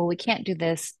 all right, well, we can't do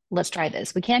this. Let's try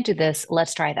this. We can't do this.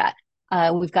 Let's try that.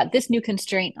 We've got this new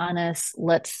constraint on us.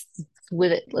 Let's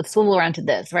swivel around to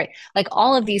this, right? Like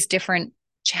all of these different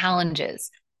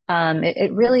challenges.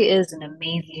 It really is an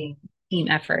amazing team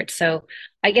effort. So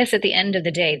I guess at the end of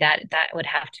the day, that would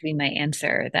have to be my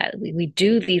answer that we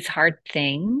do these hard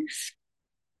things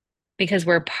because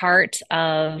we're part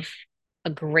of a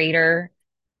greater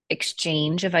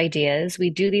exchange of ideas. We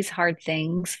do these hard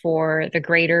things for the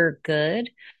greater good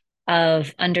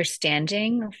of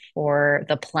understanding for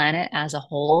the planet as a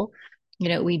whole.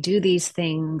 We do these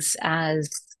things as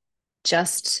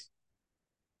just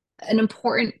an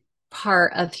important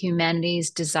part of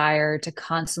humanity's desire to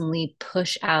constantly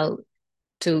push out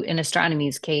to, in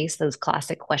astronomy's case, those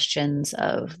classic questions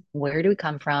of where do we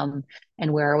come from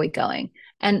and where are we going?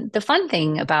 And the fun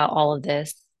thing about all of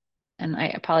this, and I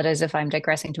apologize if I'm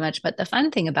digressing too much, but the fun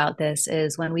thing about this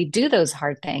is when we do those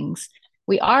hard things,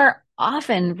 we are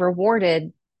often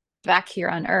rewarded back here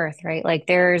on Earth, right? Like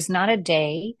there's not a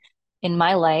day in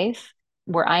my life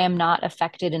where I am not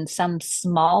affected in some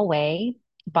small way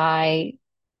by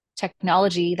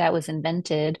technology that was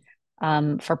invented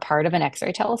for part of an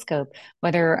X-ray telescope,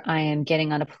 whether I am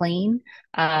getting on a plane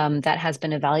that has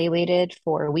been evaluated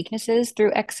for weaknesses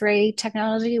through X-ray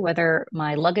technology, whether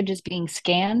my luggage is being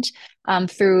scanned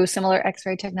through similar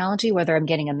X-ray technology, whether I'm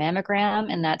getting a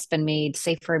mammogram and that's been made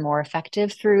safer and more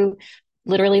effective through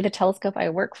literally the telescope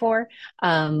I work for,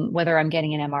 whether I'm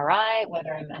getting an MRI,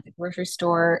 whether I'm at the grocery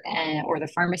store or the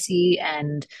pharmacy,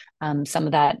 and some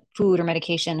of that food or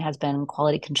medication has been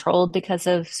quality controlled because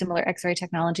of similar X-ray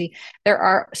technology. There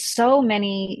are so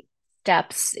many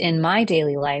steps in my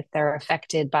daily life that are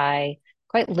affected by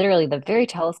quite literally the very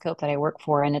telescope that I work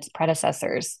for and its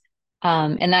predecessors.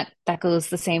 And that goes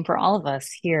the same for all of us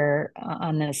here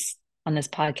on this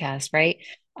podcast, right?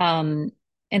 Um,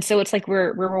 and so it's like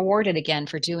we're rewarded again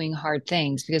for doing hard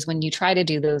things, because when you try to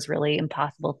do those really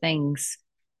impossible things,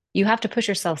 you have to push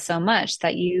yourself so much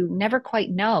that you never quite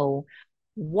know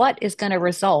what is going to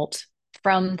result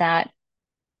from that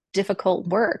difficult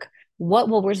work, what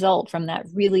will result from that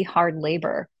really hard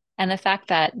labor. And the fact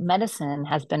that medicine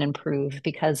has been improved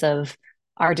because of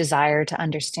our desire to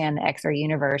understand the X-ray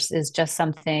universe is just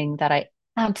something that I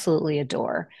absolutely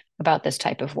adore about this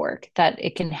type of work, that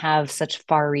it can have such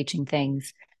far-reaching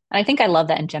things. And I think I love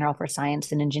that in general for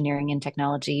science and engineering and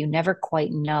technology. You never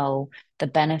quite know the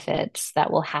benefits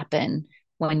that will happen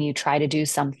when you try to do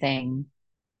something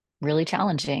really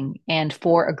challenging and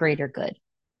for a greater good.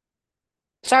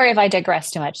 Sorry if I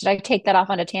digress too much. Did I take that off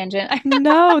on a tangent? I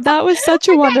No, that was such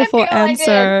a kind of wonderful feel I did.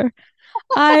 answer.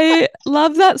 I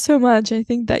love that so much. I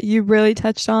think that you really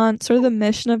touched on sort of the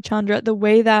mission of Chandra, the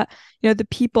way that, the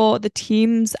people, the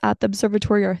teams at the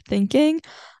observatory are thinking.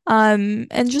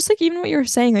 And just like even what you were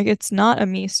saying, like it's not a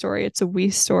me story, it's a we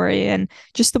story. And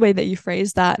just the way that you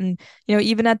phrased that. And,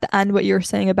 even at the end, what you were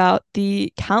saying about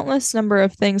the countless number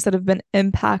of things that have been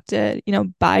impacted,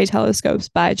 by telescopes,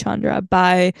 by Chandra,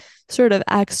 by sort of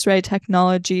X-ray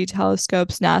technology,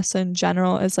 telescopes, NASA in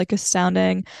general is like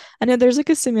astounding. I know there's like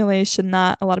a simulation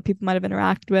that a lot of people might have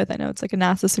interacted with. I know it's like a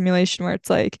NASA simulation where it's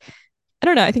like, I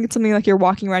don't know, I think it's something like you're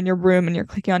walking around your room and you're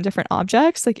clicking on different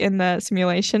objects. Like in the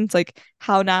simulation, it's like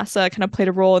how NASA kind of played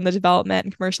a role in the development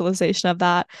and commercialization of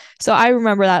that. So I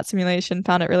remember that simulation,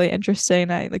 found it really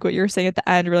interesting. I like what you were saying at the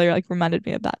end really like reminded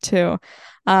me of that too.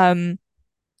 Um,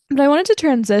 but I wanted to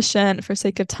transition for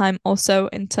sake of time also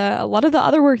into a lot of the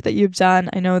other work that you've done.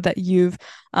 I know that you've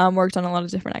worked on a lot of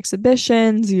different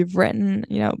exhibitions. You've written,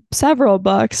 several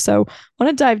books. So I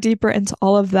want to dive deeper into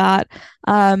all of that.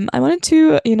 I wanted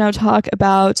to, talk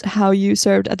about how you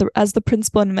served as the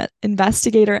principal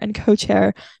investigator and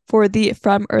co-chair for the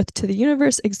From Earth to the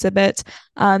Universe exhibit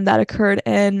that occurred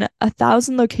in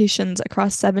 1,000 locations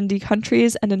across 70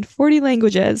 countries and in 40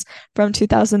 languages from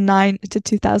 2009 to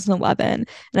 2011.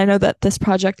 And I know that this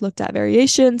project looked at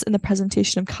variations in the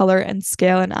presentation of color and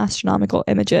scale in astronomical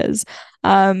images.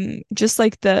 Just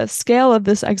like the scale of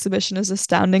this exhibition is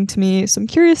astounding to me. So I'm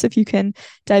curious if you can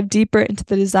dive deeper into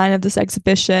the design of this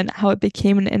exhibition, how it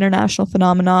became an international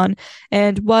phenomenon,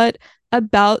 and what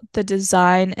about the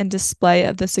design and display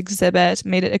of this exhibit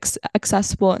made it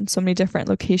accessible in so many different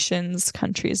locations,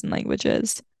 countries, and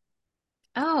languages.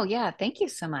 Oh, yeah. Thank you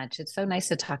so much. It's so nice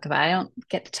to talk about. I don't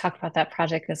get to talk about that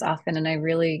project as often, and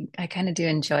I kind of do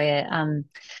enjoy it.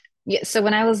 Yeah, so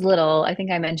when I was little, I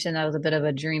think I mentioned I was a bit of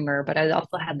a dreamer, but I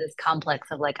also had this complex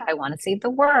of like, I want to save the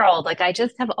world. Like, I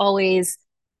just have always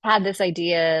had this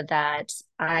idea that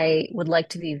I would like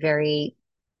to be very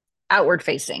outward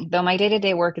facing. Though my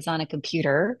day-to-day work is on a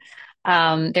computer,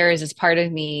 there is this part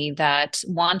of me that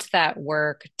wants that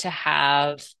work to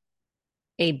have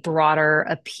a broader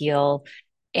appeal.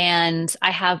 And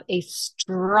I have a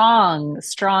strong,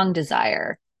 strong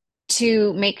desire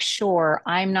to make sure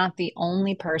I'm not the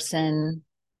only person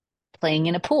playing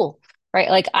in a pool, right?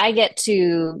 Like I get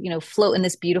to, float in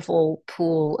this beautiful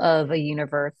pool of a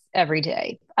universe every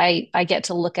day. I get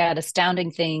to look at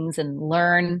astounding things and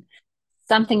learn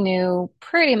something new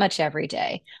pretty much every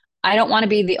day. I don't want to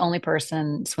be the only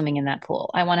person swimming in that pool.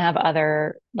 I want to have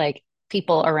other like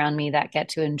people around me that get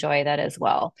to enjoy that as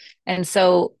well. And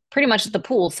so pretty much the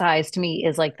pool size to me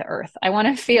is like the earth. I want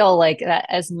to feel like that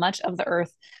as much of the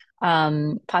earth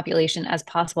population as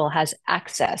possible has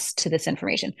access to this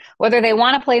information. Whether they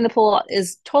want to play in the pool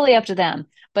is totally up to them,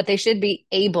 but they should be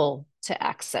able to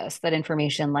access that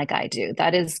information like I do.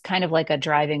 That is kind of like a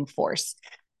driving force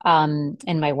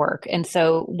in my work. And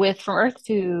so, with From Earth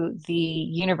to the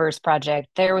Universe project,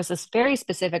 there was this very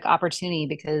specific opportunity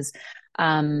because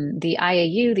the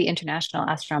IAU, the International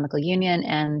Astronomical Union,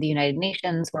 and the United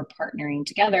Nations were partnering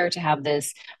together to have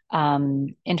this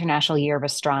International Year of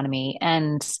Astronomy.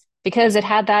 And because it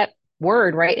had that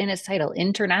word right in its title,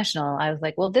 international, I was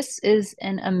like, well, this is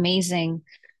an amazing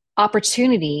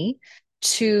opportunity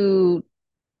to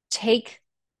take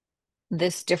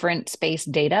this different space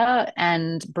data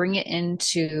and bring it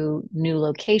into new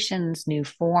locations, new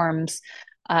forms.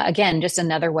 Again, just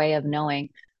another way of knowing.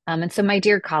 And so my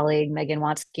dear colleague Megan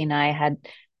Watsky and I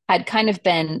had kind of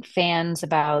been fans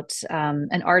about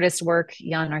an artist's work,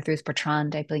 Jan Arthus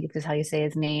Bertrand, I believe is how you say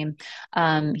his name.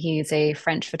 He's a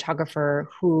French photographer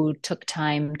who took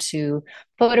time to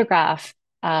photograph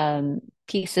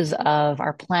pieces of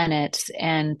our planet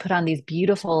and put on these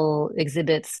beautiful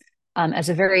exhibits as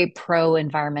a very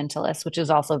pro-environmentalist, which is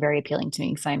also very appealing to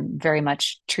me because I'm very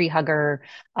much tree hugger,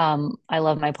 I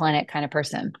love my planet kind of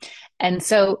person. And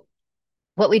so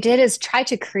what we did is try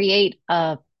to create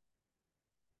a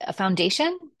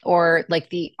foundation or like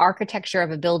the architecture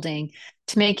of a building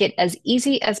to make it as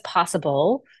easy as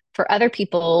possible for other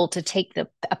people to take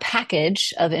a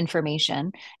package of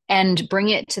information and bring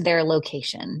it to their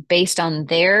location based on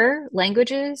their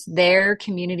languages, their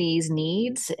community's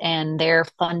needs, and their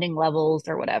funding levels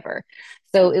or whatever.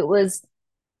 So it was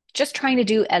just trying to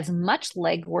do as much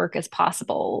legwork as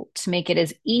possible to make it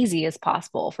as easy as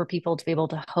possible for people to be able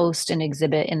to host an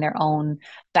exhibit in their own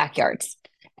backyards.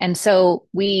 And so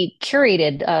we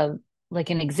curated like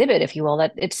an exhibit, if you will,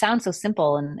 that it sounds so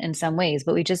simple in some ways,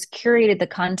 but we just curated the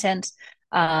content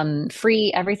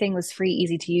free. Everything was free,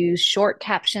 easy to use, short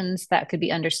captions that could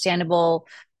be understandable,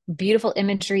 beautiful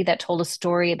imagery that told a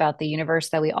story about the universe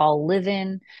that we all live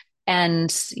in,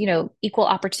 and equal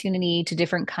opportunity to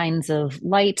different kinds of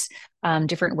light,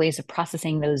 different ways of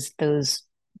processing those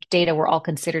data were all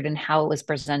considered in how it was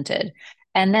presented.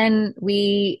 And then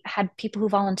we had people who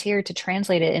volunteered to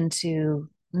translate it into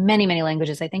many, many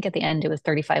languages. I think at the end it was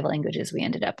 35 languages we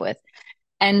ended up with.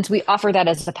 And we offer that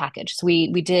as a package. So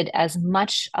we did as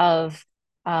much of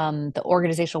the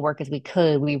organizational work as we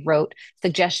could. We wrote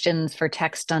suggestions for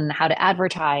text on how to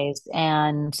advertise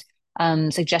and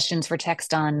suggestions for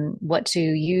text on what to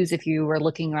use if you were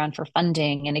looking around for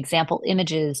funding and example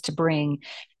images to bring.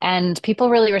 And people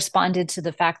really responded to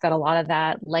the fact that a lot of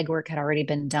that legwork had already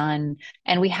been done.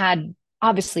 And we had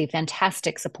obviously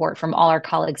fantastic support from all our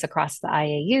colleagues across the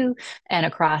IAU and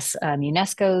across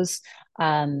UNESCO's,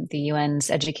 the UN's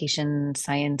Education,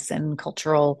 Science, and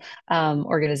Cultural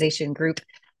Organization group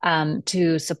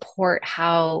to support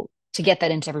how to get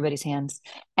that into everybody's hands.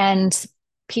 And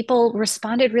people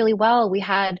responded really well. We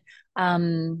had a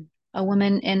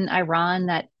woman in Iran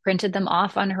that printed them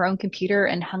off on her own computer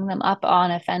and hung them up on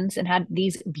a fence and had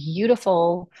these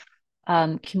beautiful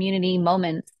community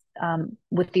moments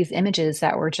with these images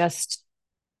that were just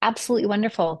absolutely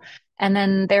wonderful. And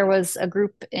then there was a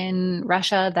group in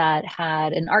Russia that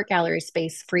had an art gallery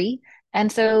space free.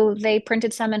 And so they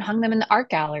printed some and hung them in the art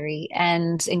gallery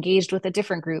and engaged with a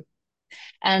different group.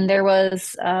 And there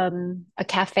was a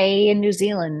cafe in New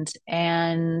Zealand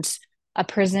and a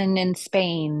prison in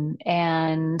Spain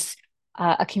and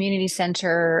a community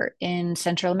center in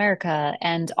Central America.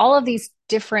 And all of these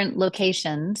different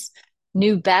locations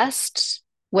knew best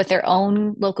what their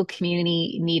own local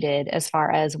community needed as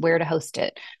far as where to host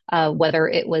it, whether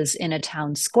it was in a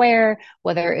town square,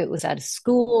 whether it was at a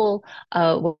school,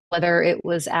 whether it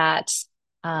was at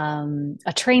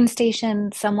a train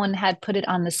station. Someone had put it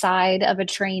on the side of a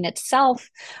train itself.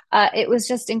 It was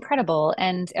just incredible.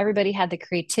 And everybody had the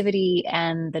creativity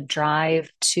and the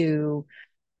drive to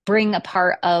bring a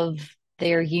part of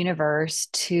their universe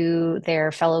to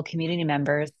their fellow community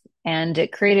members. And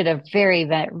it created a very,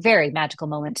 very magical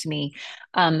moment to me.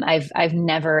 I've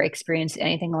never experienced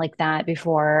anything like that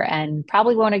before, and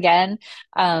probably won't again.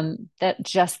 That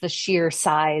just the sheer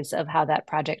size of how that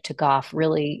project took off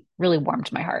really, really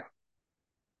warmed my heart.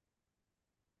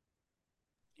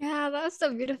 Yeah, that was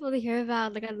so beautiful to hear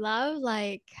about. Like I love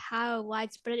like how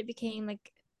widespread it became,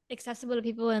 like accessible to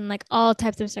people in like all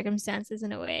types of circumstances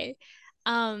in a way.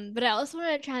 But I also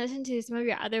want to transition to some of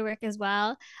your other work as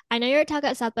well. I know your talk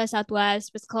at South by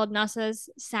Southwest was called NASA's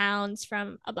Sounds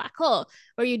from a Black Hole,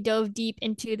 where you dove deep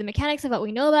into the mechanics of what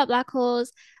we know about black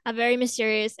holes, a very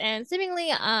mysterious and seemingly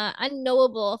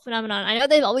unknowable phenomenon. I know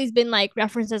they've always been like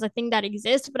references, I think, that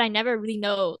exist, but I never really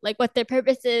know like what their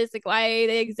purpose is, like why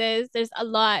they exist. There's a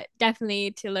lot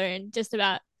definitely to learn just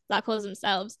about black holes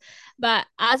themselves. But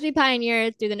as we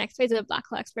pioneer through the next phase of black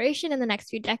hole exploration in the next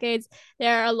few decades,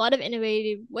 there are a lot of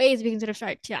innovative ways we can sort of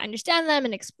start to understand them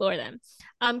and explore them.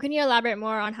 Can you elaborate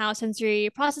more on how sensory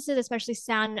processes, especially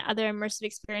sound and other immersive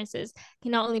experiences,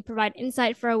 can not only provide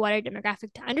insight for a wider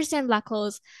demographic to understand black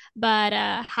holes, but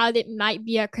how they might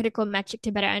be a critical metric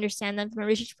to better understand them from a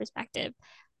research perspective?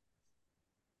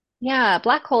 Yeah,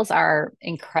 black holes are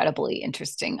incredibly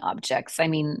interesting objects. I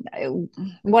mean,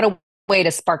 what a way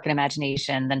to spark an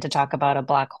imagination than to talk about a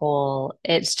black hole.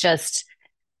 It's just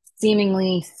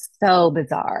seemingly so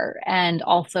bizarre and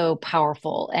also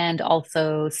powerful and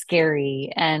also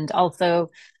scary and also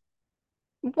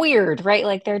weird, right?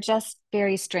 Like they're just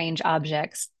very strange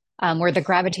objects, where the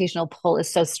gravitational pull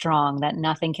is so strong that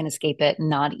nothing can escape it,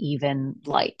 not even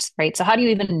light, right? So how do you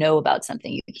even know about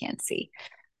something you can't see?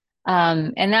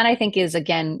 And that I think is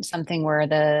again something where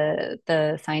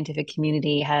the scientific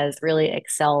community has really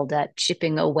excelled at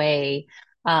chipping away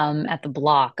at the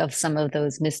block of some of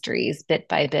those mysteries bit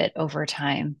by bit over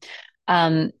time.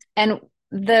 And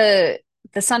the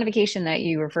sonification that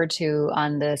you referred to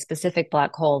on the specific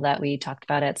black hole that we talked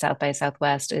about at South by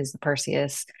Southwest is the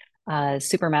Perseus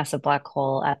supermassive black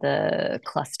hole at the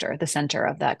cluster, the center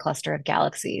of that cluster of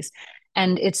galaxies.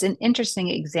 And it's an interesting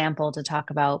example to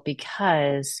talk about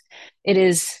because it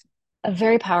is a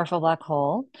very powerful black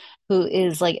hole who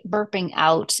is like burping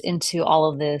out into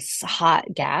all of this hot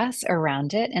gas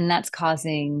around it. And that's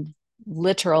causing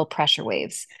literal pressure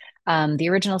waves. The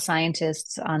original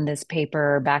scientists on this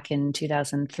paper back in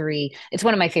 2003, it's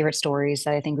one of my favorite stories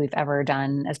that I think we've ever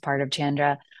done as part of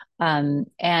Chandra.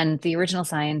 And the original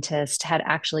scientist had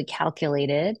actually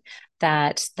calculated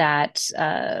that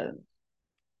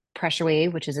pressure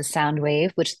wave, which is a sound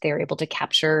wave, which they're able to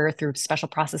capture through special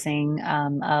processing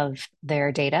of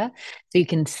their data. So you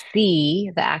can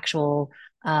see the actual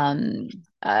sound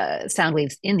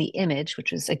waves in the image,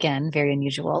 which is again very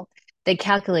unusual. They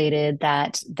calculated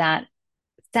that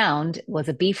sound was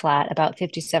a B flat about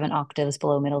 57 octaves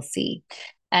below middle C.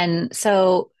 And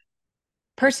so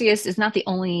Perseus is not the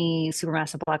only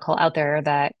supermassive black hole out there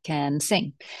that can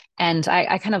sing. And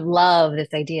I kind of love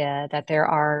this idea that there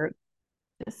are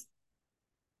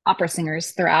opera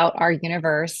singers throughout our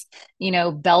universe,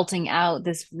 belting out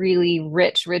this really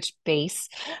rich bass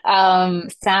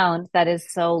sound that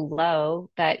is so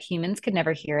low that humans could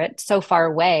never hear it, so far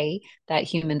away that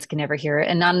humans can never hear it,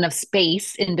 and not enough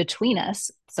space in between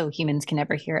us so humans can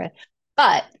never hear it.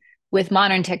 But with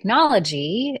modern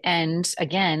technology, and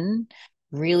again,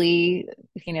 really,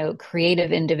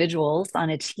 creative individuals on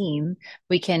a team,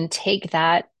 we can take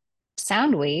that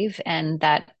sound wave and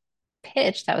that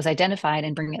pitch that was identified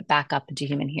and bring it back up into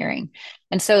human hearing.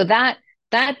 And so that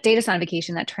data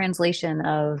sonification, that translation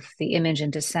of the image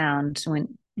into sound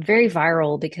went very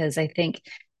viral because I think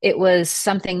it was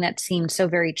something that seemed so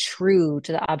very true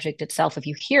to the object itself. If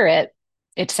you hear it,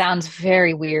 it sounds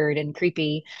very weird and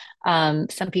creepy.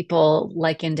 Some people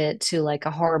likened it to like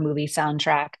a horror movie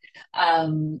soundtrack.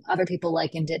 Other people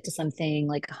likened it to something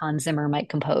like Hans Zimmer might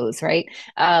compose, right?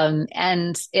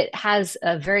 And it has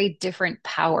a very different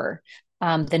power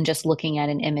than just looking at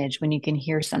an image when you can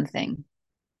hear something.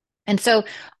 And so,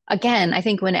 again, I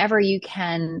think whenever you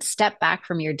can step back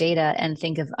from your data and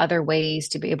think of other ways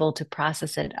to be able to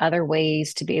process it, other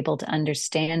ways to be able to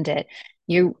understand it,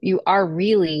 you are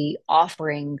really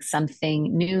offering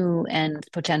something new and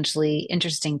potentially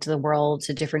interesting to the world,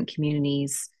 to different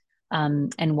communities,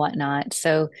 and whatnot.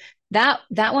 So that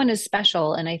one is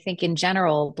special. And I think in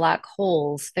general, black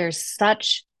holes, there's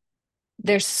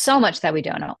so much that we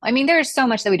don't know. I mean, there's so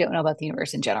much that we don't know about the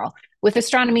universe in general. With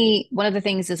astronomy, one of the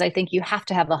things is I think you have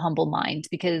to have a humble mind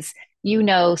because you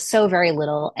know so very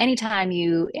little. Anytime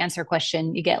you answer a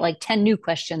question, you get like 10 new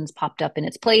questions popped up in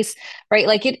its place, right?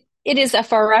 Like it is a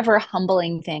forever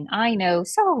humbling thing. I know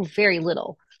so very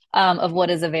little of what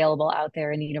is available out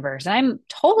there in the universe. And I'm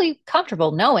totally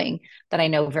comfortable knowing that I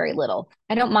know very little.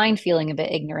 I don't mind feeling a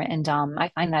bit ignorant and dumb.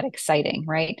 I find that exciting,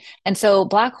 right? And so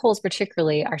black holes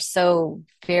particularly are so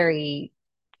very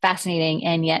fascinating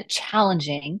and yet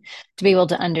challenging to be able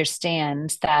to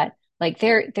understand that like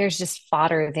there's just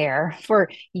fodder there for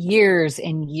years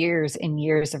and years and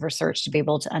years of research to be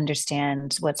able to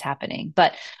understand what's happening.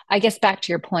 But I guess back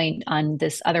to your point on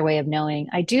this other way of knowing,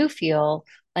 I do feel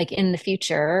like in the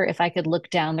future, if I could look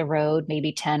down the road,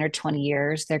 maybe 10 or 20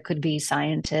 years, there could be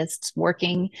scientists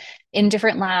working in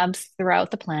different labs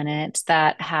throughout the planet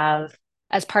that have,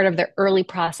 as part of their early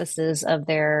processes of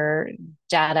their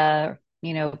data,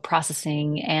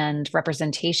 processing and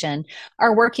representation,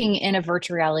 are working in a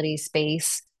virtual reality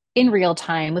space in real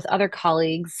time with other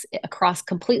colleagues across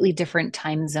completely different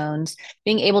time zones,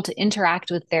 being able to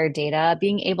interact with their data,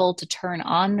 being able to turn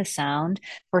on the sound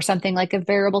for something like a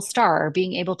variable star, or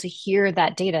being able to hear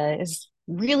that data is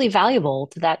really valuable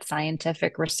to that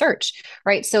scientific research,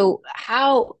 right? So,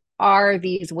 how are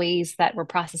these ways that we're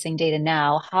processing data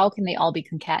now? How can they all be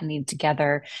concatenated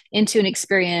together into an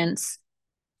experience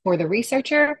for the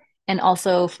researcher and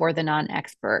also for the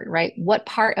non-expert, right? What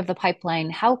part of the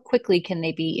pipeline, how quickly can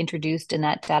they be introduced in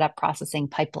that data processing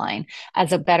pipeline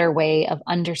as a better way of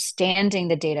understanding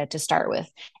the data to start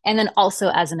with? And then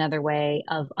also as another way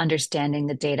of understanding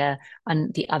the data on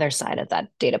the other side of that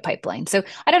data pipeline. So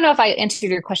I don't know if I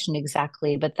answered your question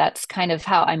exactly, but that's kind of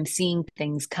how I'm seeing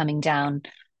things coming down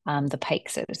the pike,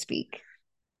 so to speak.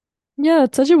 Yeah,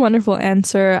 it's such a wonderful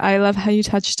answer. I love how you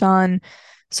touched on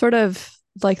sort of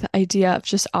like the idea of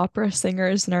just opera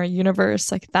singers in our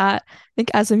universe like that. I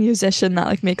think as a musician, that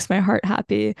like makes my heart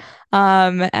happy.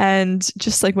 And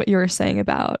just like what you were saying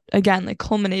about, again, like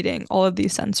culminating all of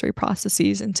these sensory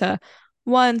processes into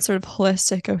one sort of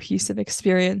holistic, cohesive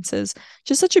experience is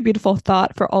just such a beautiful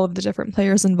thought for all of the different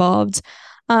players involved.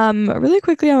 Really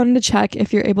quickly, I wanted to check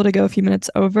if you're able to go a few minutes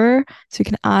over so you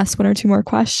can ask one or two more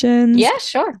questions. Yeah,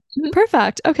 sure. Mhm.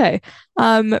 Perfect. Okay.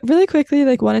 Really quickly,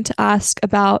 like wanted to ask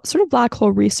about sort of black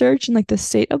hole research and like the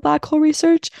state of black hole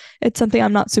research. It's something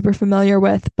I'm not super familiar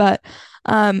with, but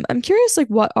I'm curious, like,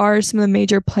 what are some of the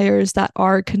major players that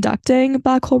are conducting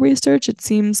black hole research? It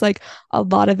seems like a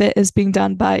lot of it is being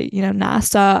done by,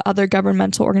 NASA, other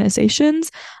governmental organizations,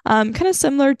 kind of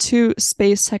similar to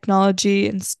space technology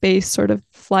and space sort of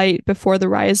flight before the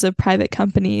rise of private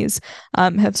companies,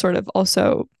 have sort of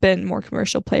also been more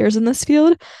commercial players in this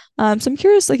field. So I'm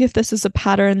curious, like, if this is a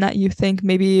pattern that you think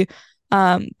maybe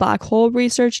black hole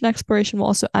research and exploration will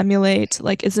also emulate,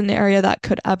 like, is an area that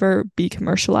could ever be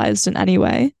commercialized in any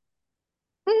way?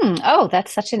 Oh,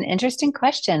 that's such an interesting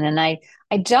question. And I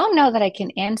don't know that I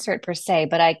can answer it per se,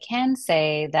 but I can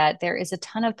say that there is a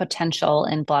ton of potential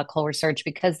in black hole research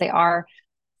because they are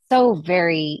so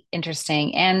very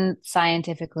interesting and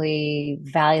scientifically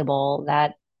valuable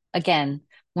that, again,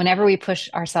 whenever we push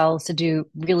ourselves to do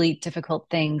really difficult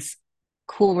things,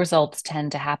 cool results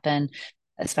tend to happen,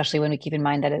 especially when we keep in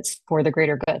mind that it's for the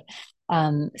greater good.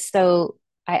 So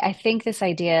I think this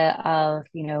idea of,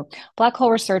 black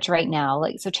hole research right now,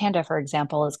 like, so Chanda, for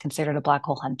example, is considered a black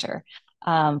hole hunter.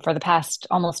 For the past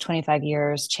almost 25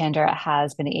 years, Chandra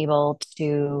has been able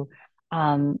to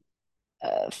um,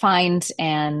 find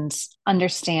and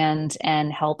understand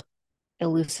and help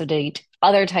elucidate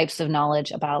other types of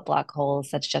knowledge about black holes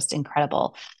that's just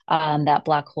incredible. That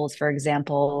black holes, for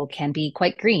example, can be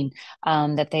quite green,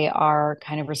 that they are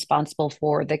kind of responsible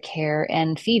for the care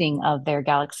and feeding of their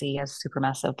galaxy as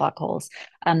supermassive black holes.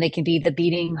 They can be the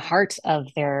beating heart of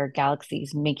their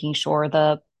galaxies, making sure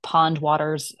the pond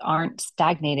waters aren't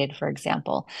stagnated, for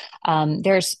example.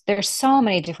 There's so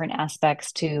many different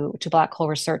aspects to black hole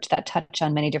research that touch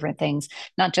on many different things,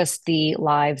 not just the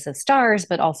lives of stars,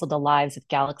 but also the lives of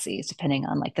galaxies, depending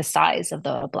on like the size of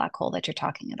the black hole that you're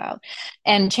talking about.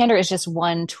 And Chandra is just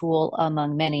one tool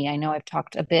among many. I know I've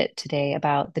talked a bit today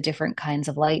about the different kinds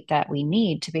of light that we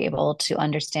need to be able to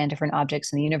understand different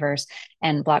objects in the universe,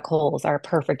 and black holes are a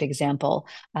perfect example,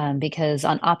 because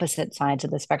on opposite sides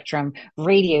of the spectrum,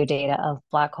 radio data of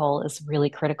black hole is really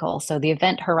critical. So the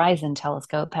Event Horizon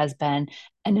Telescope has been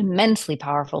an immensely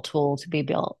powerful tool to be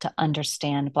able to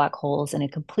understand black holes in a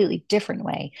completely different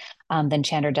way, than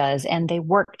Chandra does. And they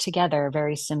work together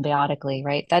very symbiotically,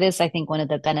 right? That is, I think, one of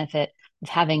the benefit of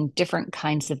having different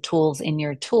kinds of tools in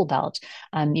your tool belt.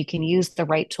 You can use the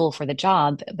right tool for the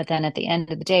job, but then at the end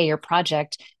of the day, your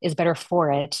project is better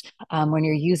for it, when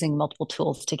you're using multiple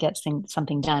tools to get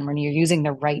something done, when you're using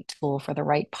the right tool for the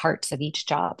right parts of each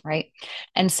job, right?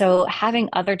 And so having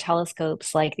other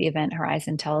telescopes like the Event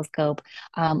Horizon Telescope,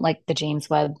 like the James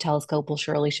Webb Telescope will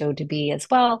surely show to be as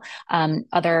well,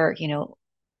 other,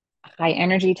 high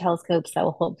energy telescopes that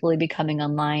will hopefully be coming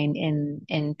online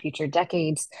in future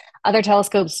decades, other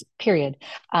telescopes, period.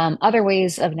 Other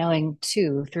ways of knowing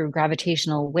too, through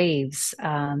gravitational waves,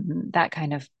 that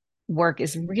kind of work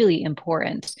is really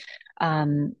important.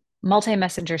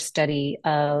 Multi-messenger study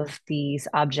of these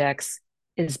objects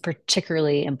is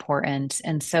particularly important.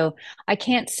 And so I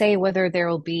can't say whether there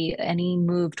will be any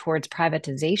move towards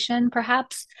privatization,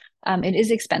 perhaps. It is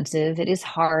expensive. It is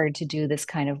hard to do this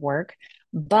kind of work.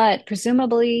 But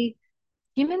presumably,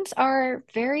 humans are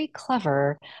very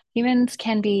clever. Humans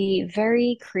can be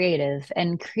very creative,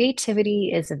 and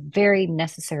creativity is a very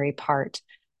necessary part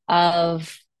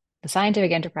of the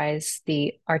scientific enterprise,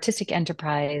 the artistic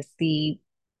enterprise, the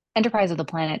enterprise of the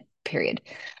planet, period.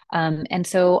 And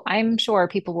so I'm sure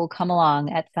people will come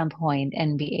along at some point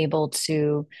and be able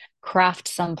to craft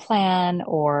some plan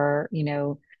or,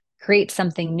 create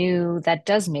something new that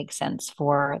does make sense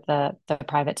for the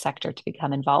private sector to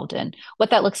become involved in.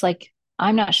 What that looks like,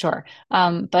 I'm not sure.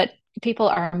 But people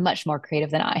are much more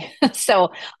creative than I.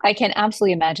 So I can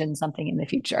absolutely imagine something in the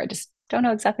future. I just don't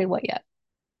know exactly what yet.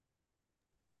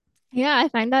 Yeah, I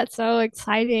find that so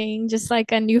exciting. Just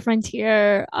like a new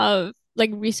frontier of like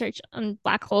research on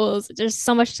black holes. There's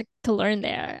so much to learn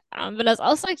there. But I was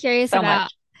also curious So about,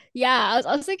 much. yeah, I was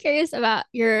also curious about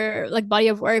your like body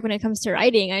of work when it comes to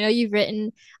writing. I know you've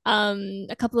written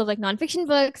a couple of like nonfiction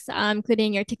books,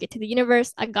 including Your Ticket to the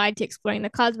Universe, A Guide to Exploring the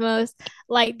Cosmos,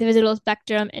 Light, the Visible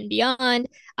Spectrum, and Beyond,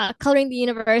 Coloring the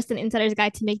Universe, An Insider's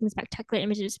Guide to Making Spectacular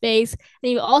Images of Space.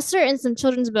 And you've also written some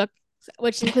children's books,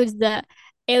 which includes the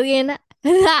Alien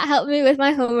that helped me with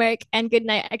my homework and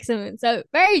Goodnight Examoon. So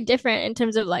very different in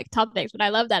terms of like topics, but I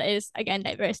love that it is again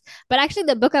diverse. But actually,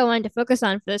 the book I wanted to focus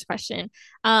on for this question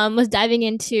was diving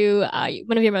into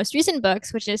one of your most recent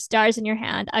books, which is Stars in Your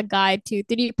Hand: A Guide to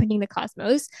 3D Printing the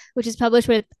Cosmos, which is published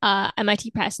with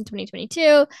MIT Press in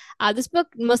 2022. This book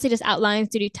mostly just outlines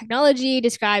 3D technology,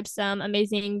 describes some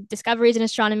amazing discoveries in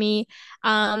astronomy. So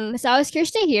I was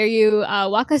curious to hear you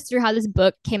walk us through how this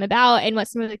book came about and what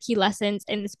some of the key lessons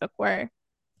in this book were.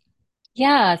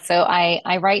 Yeah, so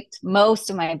I write most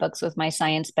of my books with my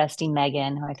science bestie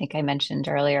Megan, who I think I mentioned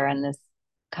earlier in this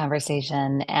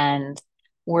conversation, and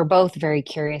we're both very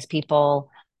curious people.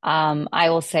 I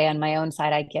will say on my own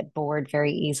side, I get bored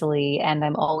very easily, and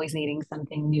I'm always needing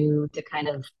something new to kind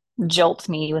of jolt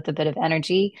me with a bit of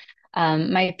energy.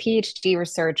 My PhD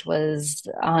research was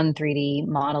on 3D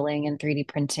modeling and 3D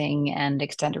printing and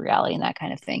extended reality and that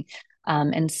kind of thing.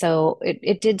 And so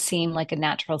it did seem like a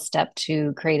natural step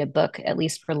to create a book, at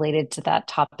least related to that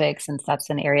topic, since that's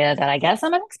an area that I guess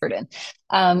I'm an expert in.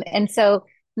 And so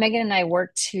Megan and I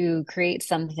worked to create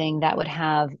something that would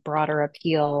have broader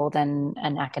appeal than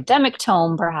an academic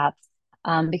tome, perhaps,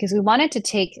 because we wanted to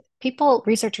take people,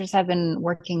 researchers have been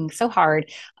working so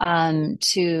hard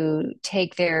to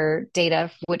take their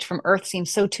data, which from Earth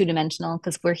seems so two-dimensional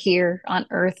because we're here on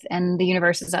Earth and the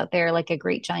universe is out there like a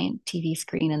great giant TV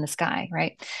screen in the sky,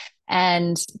 right?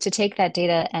 And to take that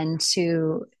data and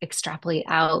to extrapolate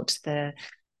out the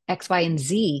X, Y, and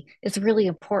Z is really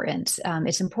important.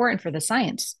 It's important for the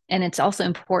science, and it's also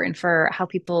important for how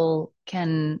people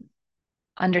can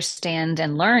understand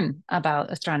and learn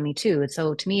about astronomy too.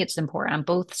 So to me, it's important on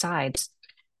both sides.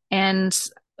 And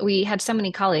we had so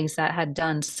many colleagues that had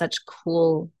done such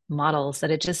cool models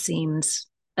that it just seems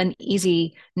an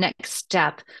easy next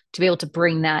step to be able to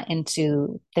bring that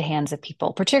into the hands of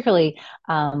people, particularly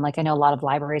like I know a lot of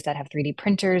libraries that have 3D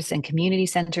printers and community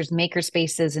centers, maker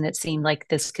spaces, and it seemed like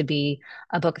this could be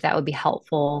a book that would be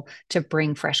helpful to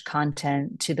bring fresh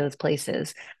content to those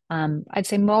places. I'd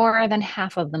say more than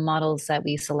half of the models that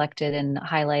we selected and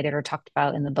highlighted or talked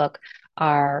about in the book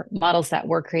are models that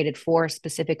were created for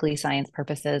specifically science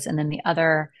purposes. And then the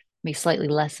other, maybe slightly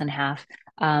less than half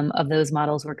of those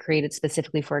models were created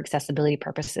specifically for accessibility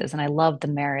purposes. And I love the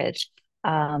marriage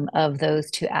of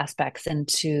those two aspects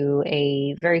into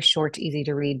a very short, easy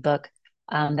to read book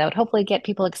that would hopefully get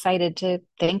people excited to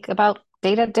think about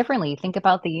data differently, think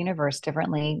about the universe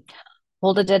differently.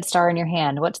 Hold a dead star in your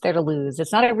hand. What's there to lose?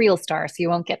 It's not a real star, so you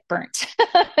won't get burnt.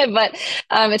 But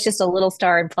it's just a little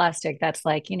star in plastic that's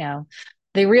like,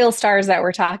 the real stars that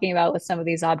we're talking about with some of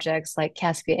these objects like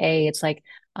Cassiopeia A, it's like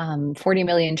 40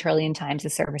 million trillion times the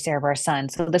surface area of our sun.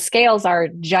 So the scales are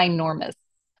ginormous.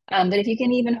 But if you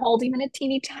can even hold even a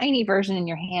teeny tiny version in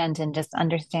your hand and just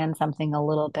understand something a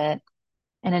little bit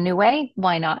in a new way,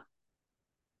 why not?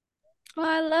 Well,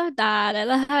 I love that. I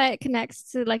love how it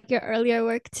connects to like your earlier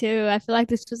work too. I feel like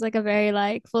this was like a very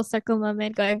like full circle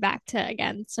moment going back to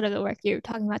again sort of the work you were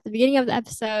talking about at the beginning of the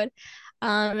episode.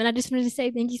 And I just wanted to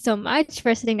say thank you so much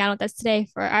for sitting down with us today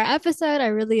for our episode. I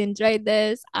really enjoyed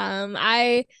this.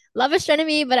 I love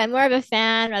astronomy, but I'm more of a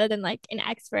fan rather than like an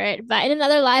expert. But in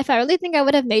another life, I really think I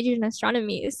would have majored in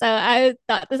astronomy. So I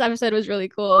thought this episode was really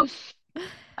cool.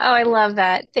 Oh, I love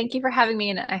that. Thank you for having me.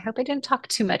 And I hope I didn't talk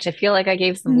too much. I feel like I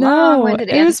gave some No, long-winded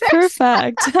it was answers.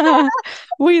 perfect.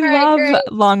 We All right, love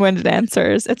great. long-winded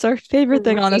answers. It's our favorite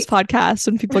thing on this Great. podcast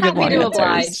when people give Happy long to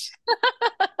answers.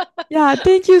 oblige. Yeah,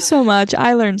 thank you so much.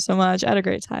 I learned so much. I had a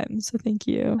great time. So thank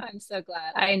you. I'm so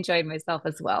glad. I enjoyed myself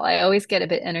as well. I always get a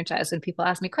bit energized when people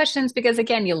ask me questions because,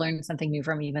 again, you learn something new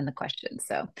from even the questions.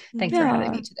 So thanks for having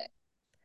Yeah. me today.